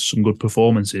 as well as some good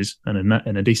performances and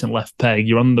a decent left peg.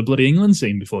 You're on the bloody England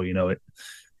scene before you know it.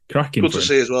 Cracking Good for to him.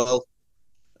 see as well,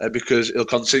 because he'll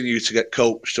continue to get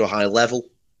coached to a high level,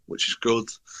 which is good.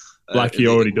 Like he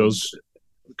already does.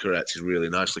 Correct, he's really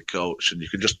nicely coached, and you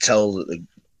can just tell that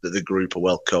the group are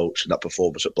well coached in that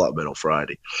performance at Blackburn on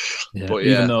Friday. Yeah, But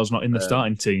even though he's not in the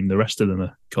starting team, the rest of them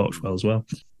are coached well as well.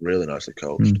 Really nicely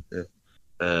coached, yeah.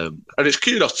 And it's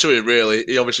kudos to him, really.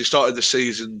 He obviously started the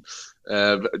season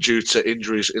due to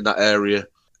injuries in that area,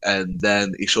 and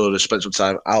then he sort of spent some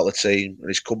time out of the team, and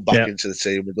he's come back into the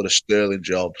team and done a sterling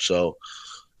job. So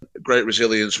great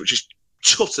resilience, which is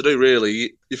tough to do,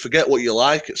 really. You forget what you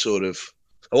like at sort of,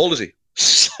 how old is he?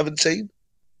 17?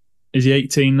 Is he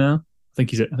 18 now? I think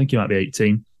he might be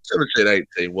 18. 17,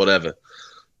 18, whatever.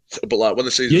 But like when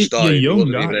the season started, you're young,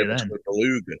 he wasn't even able to win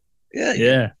Beluga.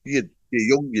 Yeah. You're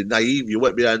young, you're naive, you're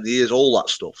wet behind the ears, all that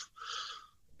stuff.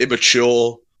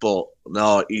 Immature, but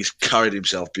no, he's carried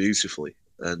himself beautifully,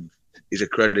 and he's a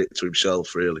credit to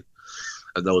himself, really,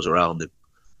 and those around him.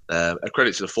 A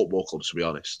credit to the football club, to be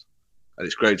honest. And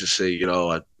it's great to see,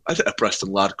 a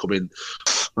Preston lad come in,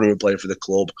 playing for the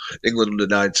club. England under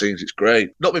 19s, it's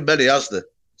great. Not been many, has there?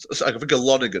 I think of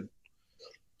Lonergan.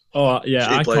 Oh,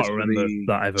 yeah, I can't remember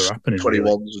that ever happening. 21s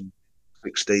really.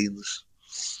 And 16s.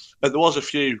 And there was a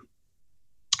few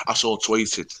I saw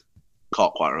tweeted.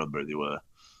 Can't quite remember who they were.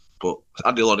 But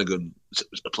Andy Lonergan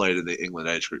played in the England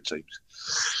age group teams.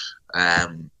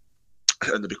 And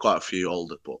there'd be quite a few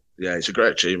older. But yeah, it's a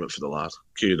great achievement for the lad.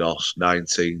 Kudos,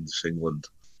 19s, England.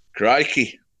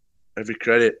 Crikey. Every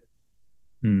credit.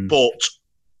 But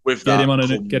with that,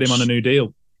 get him on a new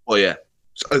deal. Well, yeah.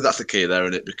 So that's the key there,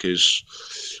 isn't it? Because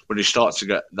when you start to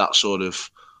get that sort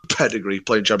of pedigree,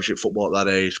 playing championship football at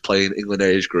that age, playing England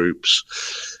age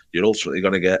groups, you're ultimately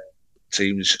going to get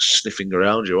teams sniffing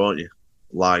around you, aren't you?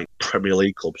 Like Premier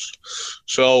League clubs.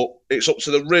 So it's up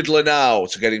to the Riddler now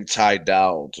to get him tied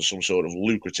down to some sort of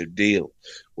lucrative deal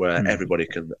where everybody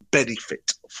can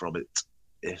benefit from it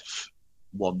if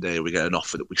one day we get an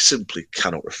offer that we simply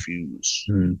cannot refuse.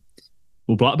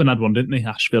 Well, Blackburn had one, didn't he?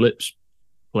 Ash Phillips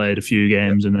played a few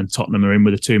games and then Tottenham are in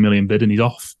with a 2 million bid and he's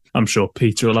off. I'm sure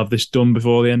Peter will have this done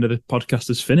before the end of the podcast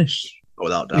is finished.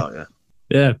 Without doubt, yeah.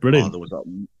 Yeah, brilliant. There was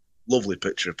that lovely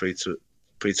picture of Peter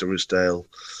Ridsdale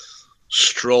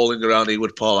strolling around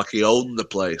Ewood Park like he owned the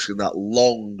place in that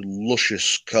long,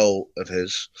 luscious coat of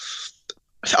his.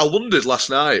 I wondered last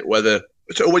night whether,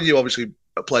 when you obviously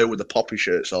play with the Poppy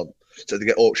shirts on, so they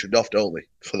get auctioned off, don't they,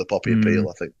 for the Poppy appeal,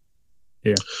 I think.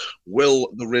 Yeah. Will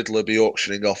the Riddler be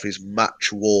auctioning off his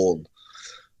match-worn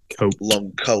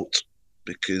long coat?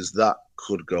 Because that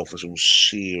could go for some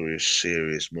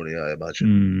serious money, I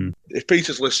imagine. If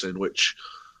Peter's listening, which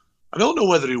I don't know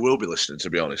whether he will be listening, to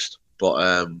be honest.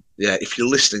 But yeah, if you're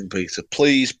listening, Peter,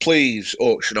 please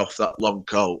auction off that long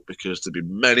coat, because there'd be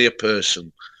many a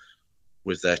person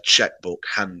with their checkbook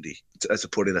handy to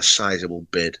put in a sizable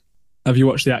bid. Have you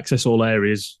watched the Access All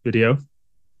Areas video?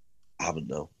 I haven't,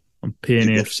 no. On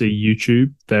PNFC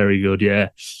YouTube. Very good, yeah.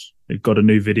 They've got a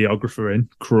new videographer in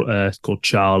called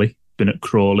Charlie, been at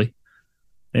Crawley.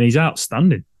 And he's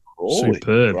outstanding. Crawley,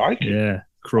 superb. Right? Yeah,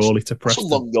 Crawley to Preston.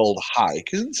 That's a long old hike,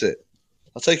 isn't it?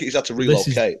 I take it he's had to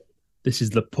relocate. This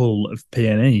is the pull of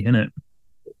PNE, isn't it?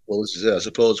 Well, this is it. I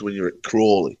suppose when you're at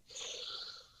Crawley.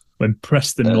 When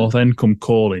Preston North End come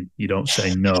calling, you don't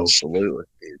say no. Absolutely.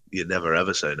 You never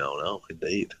ever say no,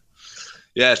 indeed.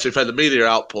 Yeah, to be fair, the media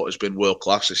output has been world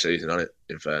class this season, hasn't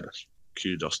it? In fairness.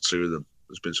 Kudos to them.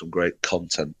 There's been some great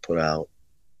content put out.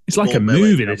 It's like a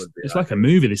movie. It's like a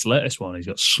movie, this latest one. He's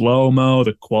got slow-mo.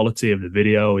 The quality of the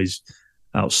video is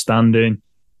outstanding.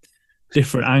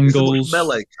 Different angles.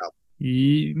 Melee cam.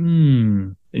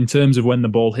 In terms of when the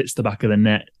ball hits the back of the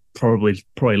net, probably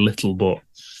little, but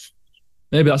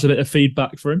maybe that's a bit of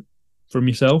feedback from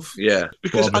yourself. Yeah,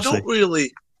 because I don't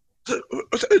really...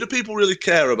 Do people really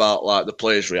care about like the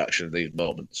players' reaction in these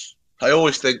moments? I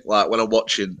always think, like, when I'm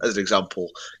watching, as an example,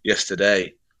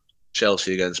 yesterday,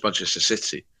 Chelsea against Manchester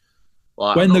City.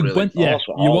 Like, you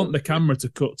want the camera to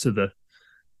cut to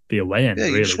the away end. Yeah,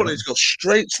 you just want it to go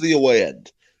straight to the away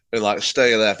end and like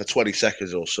stay there for 20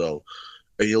 seconds or so,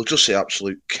 and you'll just see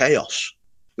absolute chaos.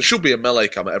 There should be a melee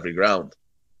cam at every ground.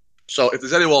 So if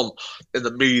there's anyone in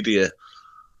the media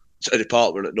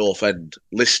department at North End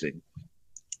listening,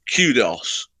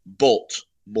 kudos, but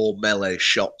more melee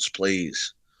shots,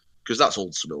 please. Because that's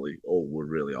ultimately all we're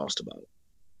really asked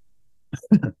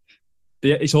about.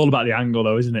 It's all about the angle,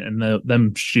 though, isn't it? And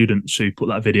them students who put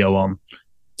that video on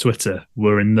Twitter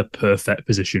were in the perfect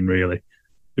position, really.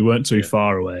 They weren't too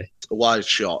far away. A wide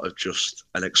shot of just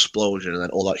an explosion and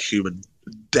then all that human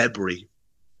debris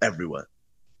everywhere.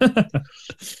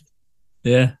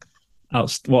 Yeah.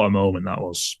 What a moment that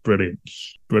was. Brilliant.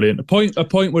 A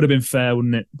point would have been fair,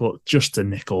 wouldn't it? But just a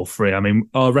nickel free. I mean,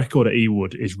 our record at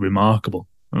Ewood is remarkable.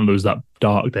 And there was that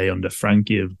dark day under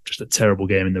Frankie of just a terrible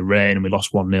game in the rain, and we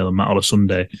lost 1-0, and Matt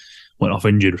Olasunde went off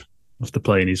injured after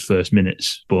playing his first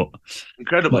minutes. But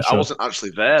incredibly, I wasn't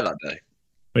actually there that day.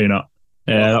 But you're not.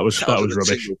 Yeah, that was rubbish.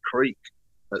 Tingle Creek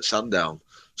at Sandown.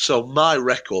 So my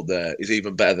record there is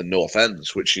even better than North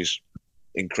End's, which is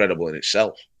incredible in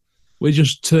itself. We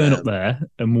just turn up there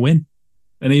and win.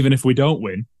 And even if we don't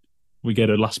win, we get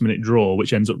a last-minute draw,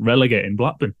 which ends up relegating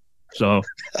Blackburn. So,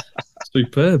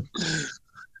 superb.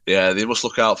 Yeah, they must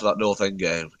look out for that North End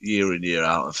game year in, year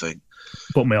out, I think.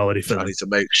 Put me already for I need to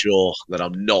make sure that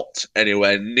I'm not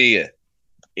anywhere near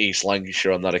East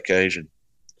Lancashire on that occasion.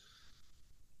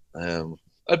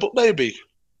 But maybe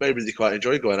they quite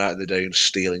enjoy going out in the day and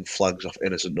stealing flags off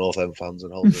innocent North End fans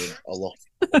and holding it aloft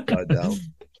upside down.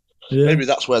 Yeah. Maybe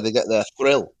that's where they get their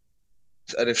thrill.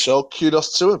 And if so,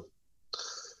 kudos to them.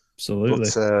 Absolutely.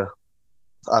 But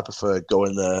I prefer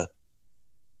going there,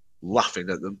 laughing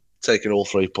at them, taking all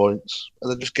 3 points,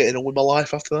 and then just getting on with my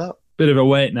life after that. Bit of a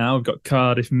wait now. We've got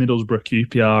Cardiff, Middlesbrough,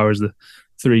 QPR as the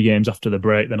 3 games after the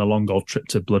break, then a long old trip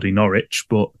to bloody Norwich.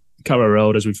 But Carrow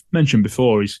Road, as we've mentioned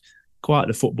before, is quite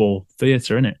the football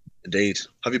theatre, isn't it? Indeed.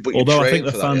 Have you booked your train? Although I think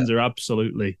the fans are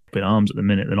absolutely up in arms at the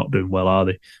minute. They're not doing well, are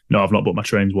they? No, I've not booked my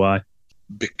trains. Why?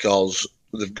 Because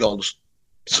they've gone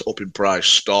up in price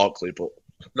starkly, but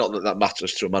not that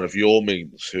matters to a man of your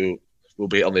means who will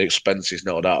be on the expenses,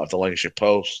 no doubt, of the Lancashire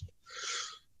Post.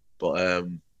 But,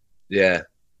 yeah.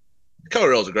 Carrow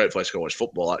Road's a great place to go watch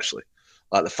football, actually.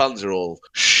 Like, the fans are all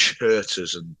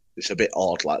shirters, and it's a bit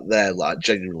odd. Like, they're, like,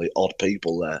 genuinely odd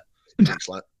people there. It's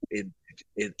like in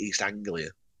East Anglia.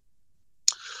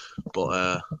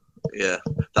 But, yeah,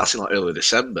 that's in like early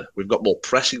December. We've got more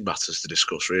pressing matters to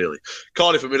discuss, really.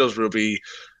 Cardiff and Middlesbrough will be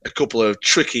a couple of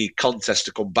tricky contests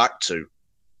to come back to.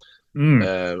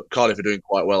 Cardiff are doing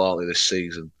quite well, aren't they, this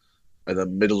season? And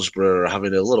then Middlesbrough are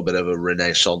having a little bit of a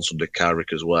renaissance under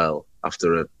Carrick as well,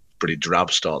 after a pretty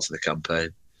drab start to the campaign.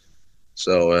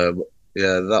 So,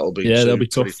 yeah, that'll be they'll be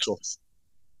tough.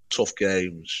 Tough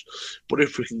games. But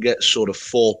if we can get sort of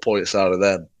 4 points out of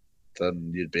them,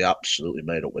 then you'd be absolutely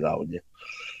made up with that, wouldn't you?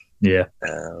 Yeah.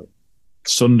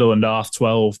 Sunderland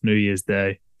 12:30 New Year's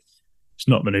Day. It's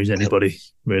not the news anybody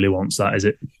really wants, that, is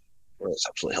it? Well, it's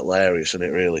absolutely hilarious, isn't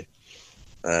it, really?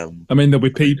 I mean, there'll be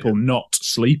people not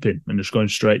sleeping and just going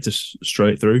straight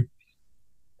through.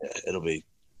 It'll be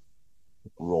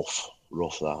rough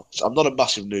that. I'm not a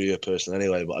massive New Year person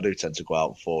anyway, but I do tend to go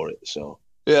out for it. So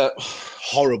yeah,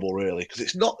 horrible really, because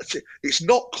it's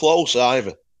not close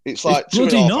either. It's like it's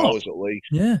 2.5 hours at least.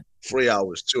 Yeah, 3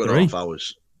 hours, 2.5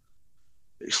 hours.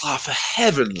 It's like, for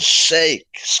heaven's sake,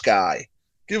 Sky,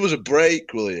 give us a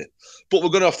break, will you? But we're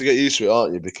going to have to get used to it,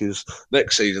 aren't you? Because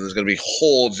next season there's going to be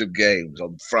hordes of games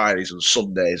on Fridays and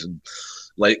Sundays and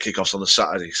late kickoffs on the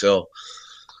Saturday. So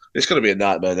it's going to be a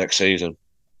nightmare next season.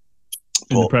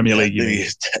 In the Premier League, you mean?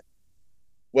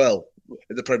 Well,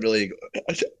 in the Premier League,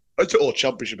 I took all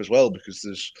Championship as well, because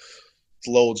there's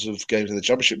loads of games in the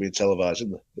Championship being televised,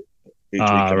 isn't there? Each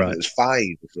weekend. Right. There's 5.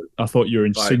 I thought you were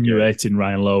insinuating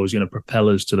Ryan Lowe was going to propel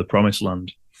us to the promised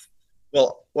land.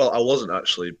 Well, I wasn't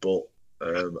actually, but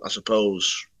I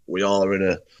suppose we are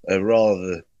in a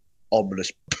rather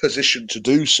ominous position to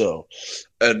do so.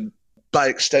 And by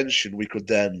extension, we could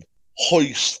then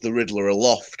hoist the Riddler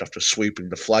aloft after sweeping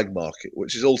the flag market,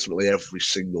 which is ultimately every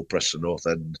single Preston North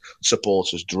End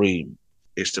supporter's dream,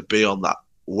 is to be on that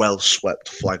well-swept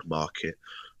flag market,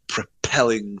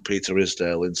 propelling Peter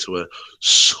Isdale into a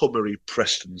summery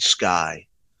Preston sky,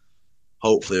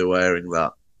 hopefully wearing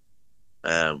that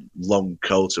long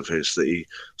coat of his that he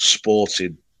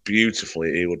sported beautifully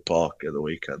at Ewood Park at the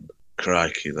weekend.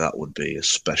 Crikey, that would be a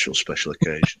special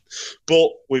occasion. But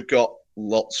we've got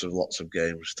lots of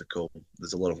games to come.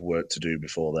 There's a lot of work to do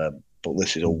before then, but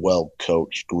this is a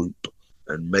well-coached group,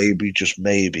 and maybe, just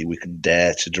maybe, we can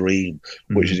dare to dream,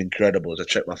 which is incredible, as I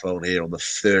check my phone here on the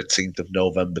 13th of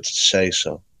November to say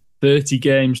so. 30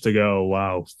 games to go.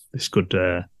 Wow, this could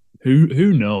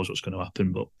who knows what's going to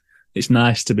happen, but it's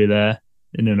nice to be there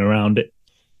in and around it.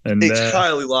 And it's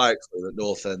highly likely that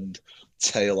North End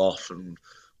tail off and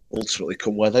ultimately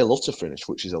come where they love to finish,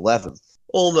 which is 11th.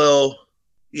 Although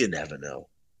you never know.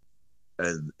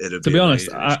 And to be honest,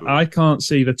 I can't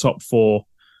see the top 4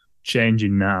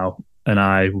 changing now, and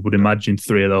I would imagine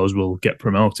 3 of those will get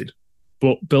promoted.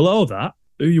 But below that,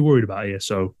 who are you worried about here?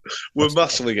 So we're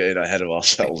massively getting ahead of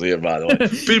ourselves here, by the way.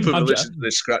 People have listened to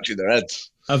this scratching their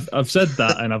heads. I've said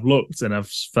that, and I've looked, and I've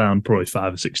found probably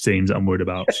 5 or 6 teams that I'm worried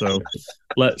about. So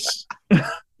let's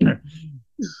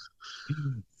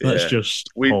just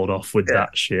hold off with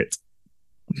that shit.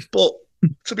 But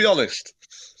to be honest,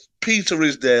 Peter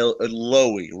Ridsdale and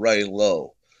Ryan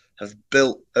Lowe,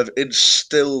 have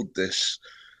instilled this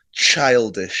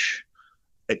childish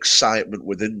excitement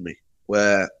within me.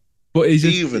 But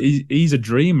he's a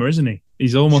dreamer, isn't he?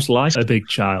 He's almost like a big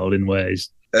child in ways.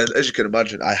 And as you can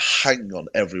imagine, I hang on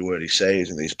every word he says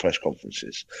in these press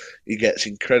conferences. He gets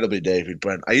incredibly David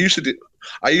Brent. I used to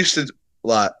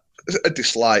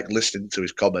dislike listening to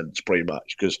his comments pretty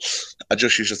much because I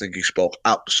just used to think he spoke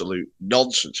absolute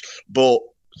nonsense. But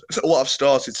what I've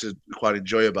started to quite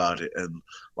enjoy about it and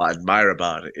admire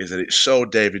about it is that it's so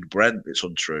David Brent, it's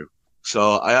untrue.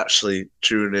 So I actually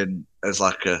tune in as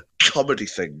a comedy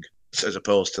thing as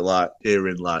opposed to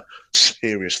hearing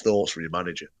serious thoughts from your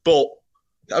manager. But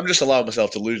I'm just allowing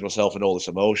myself to lose myself in all this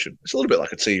emotion. It's a little bit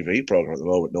like a TV program at the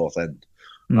moment, North End.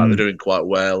 They're doing quite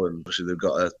well, and obviously they've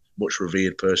got a much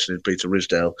revered person in Peter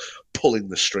Ridsdale pulling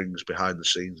the strings behind the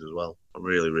scenes as well. I'm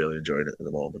really, really enjoying it at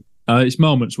the moment. It's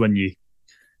moments when the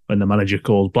manager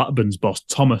calls Blackburn's boss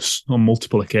Thomas on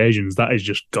multiple occasions. That is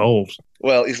just gold.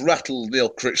 Well, he's rattled Neil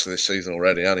Critchley this season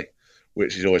already, hasn't he?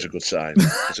 Which is always a good sign.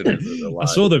 I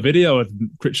saw the video of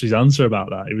Critchley's answer about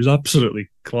that. It was absolutely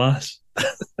class.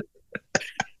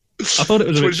 I thought it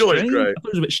was a bit strange. I thought it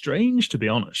was a bit strange, to be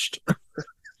honest.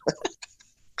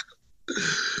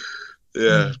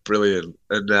 Yeah, brilliant.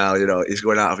 And now, he's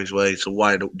going out of his way to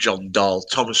wind up John Dahl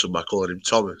Thomason by calling him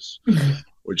Thomas,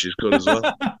 which is good as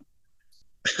well.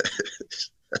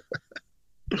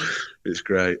 It's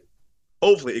great.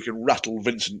 Hopefully he can rattle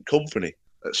Vincent Kompany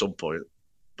at some point.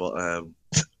 But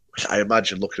I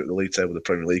imagine looking at the league table of the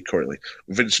Premier League currently,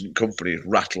 Vincent Kompany is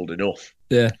rattled enough.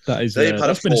 Yeah, that's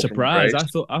been a surprise.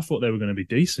 I thought they were going to be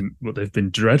decent, but they've been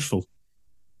dreadful.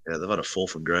 Yeah, they've had a fall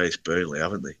from grace, Burnley,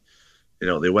 haven't they?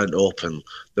 They went up and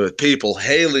there were people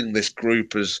hailing this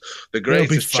group as the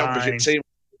greatest championship team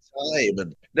of the time.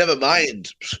 And never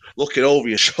mind, looking over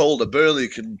your shoulder, Burnley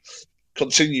can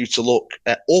continue to look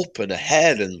up and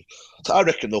ahead. And I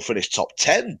reckon they'll finish top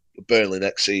 10 of Burnley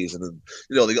next season. And,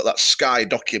 they got that Sky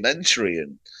documentary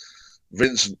and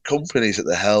Vincent Kompany's at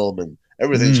the helm and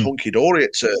everything's hunky-dory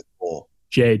at Turf Moor.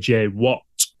 JJ Watt.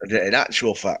 And in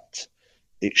actual fact,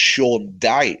 it's Sean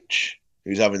Dyche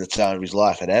who's having the time of his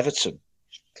life at Everton.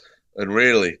 And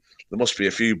really, there must be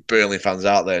a few Burnley fans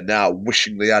out there now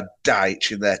wishing they had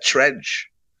Dyche in their trench.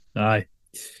 Aye.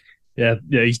 Yeah,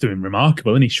 he's doing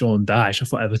remarkable, isn't he, Sean Dyche? I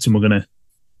thought Everton were going to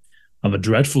have a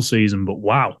dreadful season, but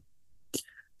wow.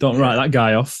 Don't write that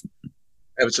guy off.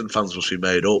 Everton fans must be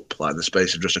made up in the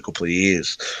space of just a couple of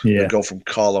years. Yeah. They go from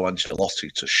Carlo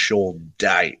Ancelotti to Sean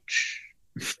Dyche.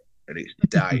 And it's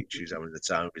Dyche who's having the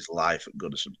time of his life at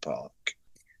Goodison Park.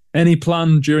 Any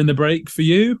plan during the break for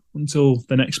you until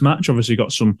the next match? Obviously,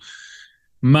 got some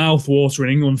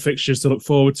mouth-watering England fixtures to look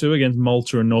forward to against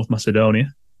Malta and North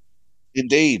Macedonia.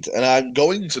 Indeed, and I'm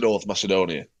going to North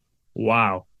Macedonia.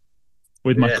 Wow.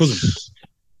 With my cousin?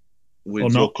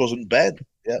 With your cousin Ben.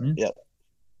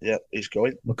 Yeah, he's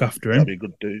going. Look after him. That'd be a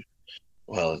good dude.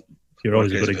 Well, you're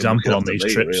always a good example on these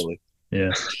trips. Really.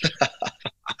 Yeah.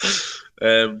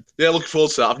 Looking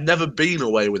forward to that. I've never been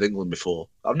away with England before.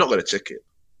 I've not got a ticket,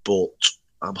 but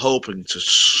I'm hoping to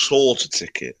sort a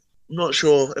ticket. I'm not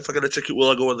sure if I get a ticket,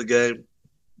 will I go on the game?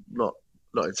 Not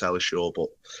entirely sure, but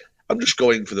I'm just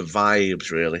going for the vibes,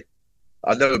 really.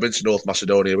 I've never been to North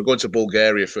Macedonia. We're going to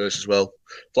Bulgaria first as well.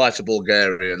 Fly to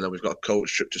Bulgaria, and then we've got a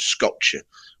coach trip to Skopje,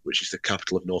 which is the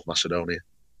capital of North Macedonia.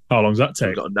 How long does that take?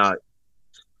 We've got a night.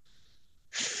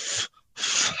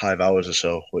 5 hours or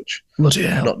so, which I'm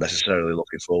not necessarily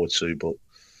looking forward to, but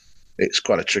it's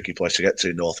quite a tricky place to get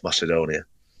to, North Macedonia.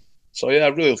 So, yeah,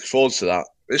 I'm really looking forward to that.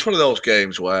 It's one of those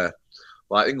games where,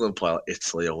 England play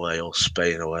Italy away or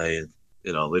Spain away, and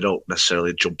they don't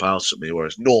necessarily jump out at me,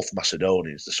 whereas North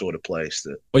Macedonia is the sort of place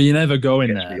that... Well, you're never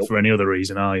going there for any other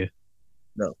reason, are you?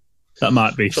 No. That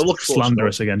might be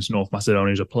slanderous against North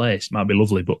Macedonia as a place. It might be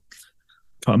lovely, but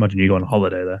can't imagine you going on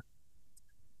holiday there.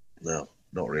 No,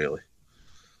 not really.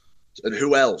 And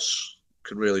who else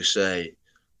can really say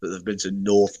that they've been to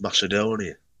North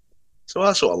Macedonia? So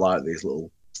I sort of like these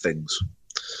little things.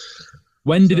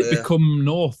 When did it become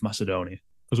North Macedonia?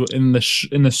 Because in the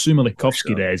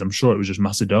Sumalikovsky days, I'm sure it was just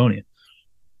Macedonia.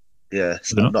 Yeah,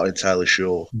 I'm not entirely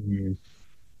sure. Mm.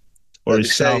 Or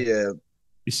is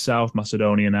South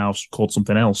Macedonia now called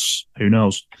something else? Who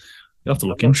knows? You'll have to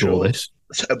look into all this.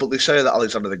 But they say that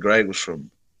Alexander the Great was from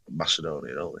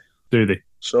Macedonia, don't they? Do they?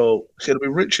 So it'll be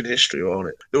rich in history, won't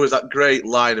it? There was that great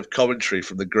line of commentary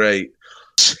from the great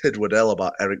Sid Waddell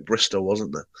about Eric Bristow,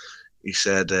 wasn't there? He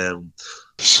said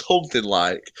something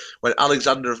like, when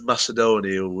Alexander of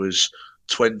Macedonia was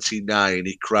 29,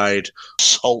 he cried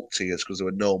salt tears because there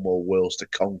were no more worlds to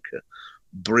conquer.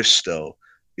 Bristow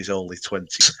is only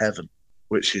 27,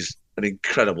 which is an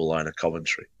incredible line of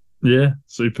commentary. Yeah,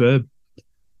 superb.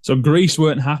 So Greece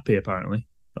weren't happy, apparently.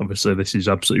 Obviously, this is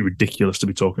absolutely ridiculous to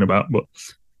be talking about, but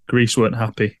Greece weren't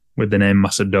happy with the name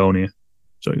Macedonia,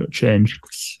 so it got changed.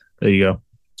 There you go.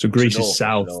 So Greece is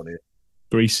south. Macedonia.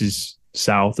 Greece is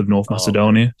south of North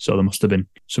Macedonia, so there must have been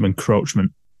some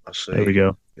encroachment. I see. There we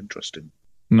go. Interesting.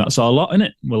 And that's our lot, isn't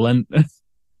it? We'll then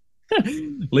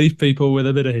leave people with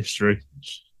a bit of history.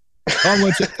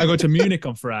 I go to Munich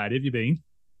on Friday. Have you been?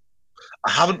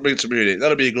 I haven't been to Munich.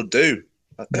 That'd be a good do.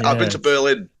 Yeah. I've been to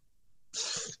Berlin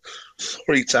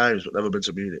 3 times, but never been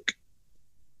to Munich.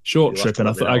 Short trip, and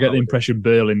I get the impression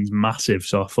Berlin's massive,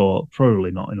 so I thought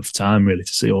probably not enough time really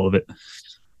to see all of it.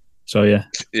 So yeah,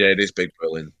 it is big,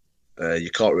 Berlin.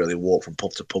 You can't really walk from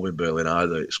pub to pub in Berlin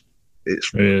either.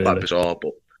 It's really quite bizarre,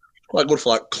 but quite good for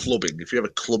like clubbing. If you have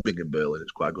a clubbing in Berlin,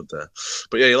 it's quite good there.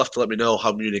 But yeah, you'll have to let me know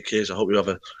how Munich is. I hope you have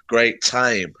a great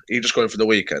time. Are you just going for the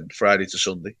weekend, Friday to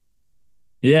Sunday?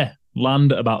 Yeah,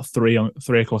 land at about 3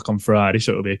 o'clock on Friday,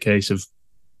 so it'll be a case of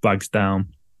bags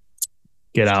down,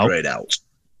 get out. Straight out.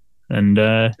 And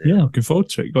looking forward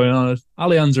to it. Going on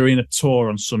Allianz Arena tour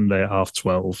on Sunday at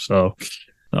 12:30, so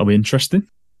that'll be interesting.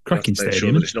 Cracking stadium.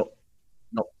 Sure that it's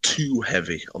not too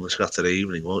heavy on the Saturday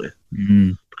evening, won't you?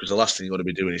 Mm. Because the last thing you want to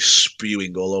be doing is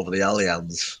spewing all over the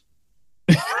Allianz.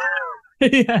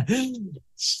 Yeah,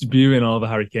 spewing all over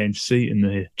Harry Kane's seat in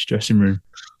the dressing room.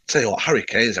 Tell you what, Harry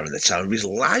Kane's having the time of his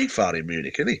life out in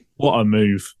Munich, isn't he? What a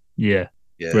move. Yeah.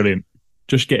 Brilliant.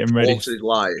 Just getting ready. His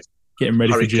life. Getting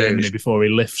ready for Germany before he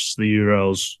lifts the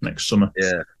Euros next summer.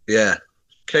 Yeah.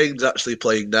 Kane's actually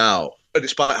playing now,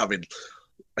 despite having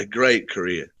a great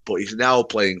career, but he's now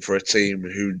playing for a team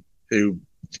who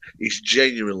is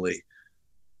genuinely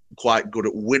quite good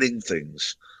at winning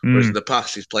things. Whereas in the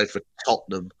past, he's played for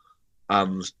Tottenham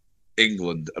and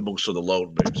England, amongst other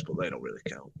loan moves, but they don't really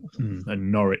count.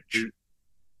 And Norwich.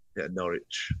 Yeah,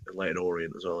 Norwich and Leyton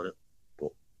Orient as well, isn't it?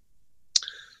 But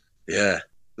yeah,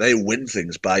 they win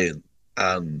things, Bayern,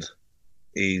 and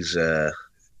he's having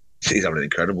an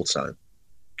incredible time.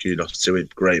 Kudos to him.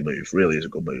 Great move. Really is a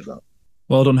good move, that.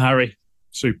 Well done, Harry.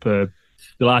 Superb.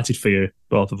 Delighted for you,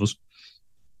 both of us.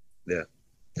 Yeah.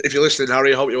 If you're listening,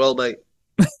 Harry, I hope you're well, mate.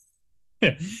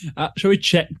 Yeah. Shall we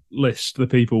checklist the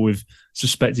people we've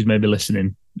suspected maybe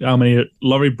listening? How many?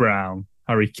 Laurie Brown,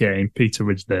 Harry Kane, Peter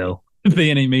Ridsdale, the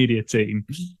N.E. Media team,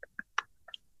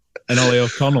 and Ollie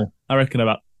O'Connell. I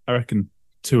reckon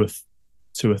two or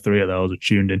three of those are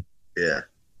tuned in. Yeah.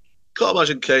 Can't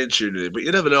imagine Kane tuning in, but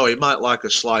you never know. He might like a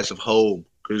slice of home,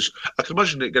 because I can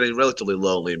imagine it getting relatively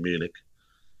lonely in Munich.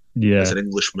 Yeah. As an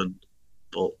Englishman,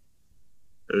 but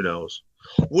who knows?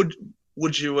 Would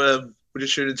you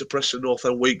tune into Preston North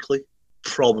End weekly?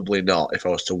 Probably not, if I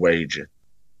was to wager.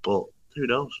 But who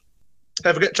knows?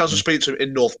 If I get a chance to speak to him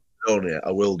in North Macedonia,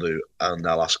 I will do, and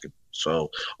I'll ask him. So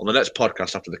on the next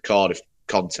podcast after the Cardiff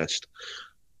contest,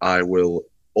 I will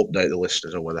update the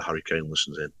listeners on whether Harry Kane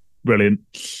listens in. Brilliant.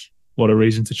 What a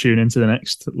reason to tune into the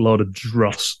next load of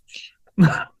dross.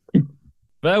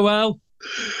 Farewell.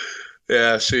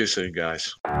 Yeah, see you soon,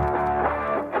 guys.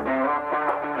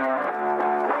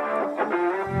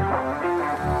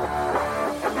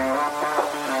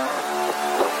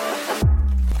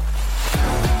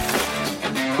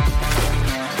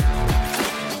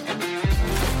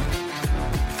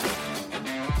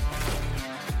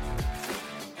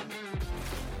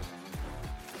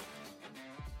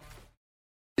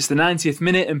 It's the 90th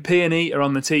minute and P&E are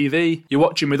on the TV. You're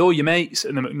watching with all your mates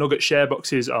and the McNugget share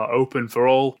boxes are open for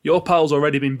all. Your pal's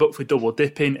already been booked for double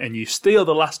dipping and you steal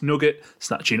the last nugget,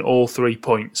 snatching all 3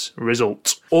 points.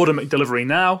 Result: order McDelivery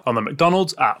now on the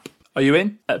McDonald's app. Are you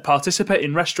in? At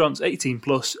participating restaurants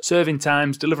 18+, serving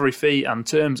times, delivery fee and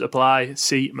terms apply.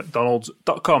 See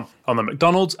mcdonalds.com on the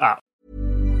McDonald's app.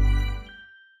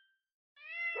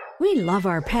 We love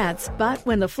our pets, but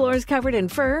when the floor's covered in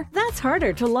fur, that's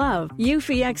harder to love.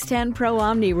 Eufy X10 Pro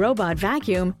Omni Robot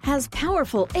Vacuum has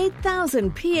powerful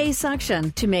 8,000 PA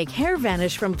suction to make hair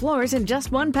vanish from floors in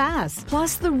just one pass.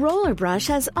 Plus, the roller brush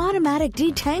has automatic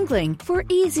detangling for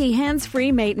easy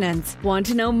hands-free maintenance. Want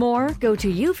to know more? Go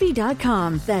to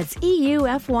eufy.com, that's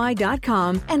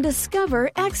EUFY.com, and discover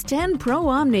X10 Pro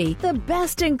Omni, the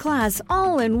best-in-class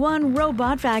all-in-one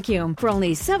robot vacuum for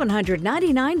only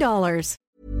 $799.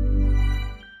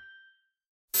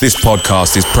 This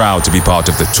podcast is proud to be part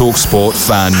of the TalkSport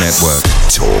Fan Network.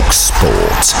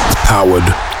 TalkSport. Powered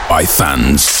by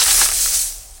fans.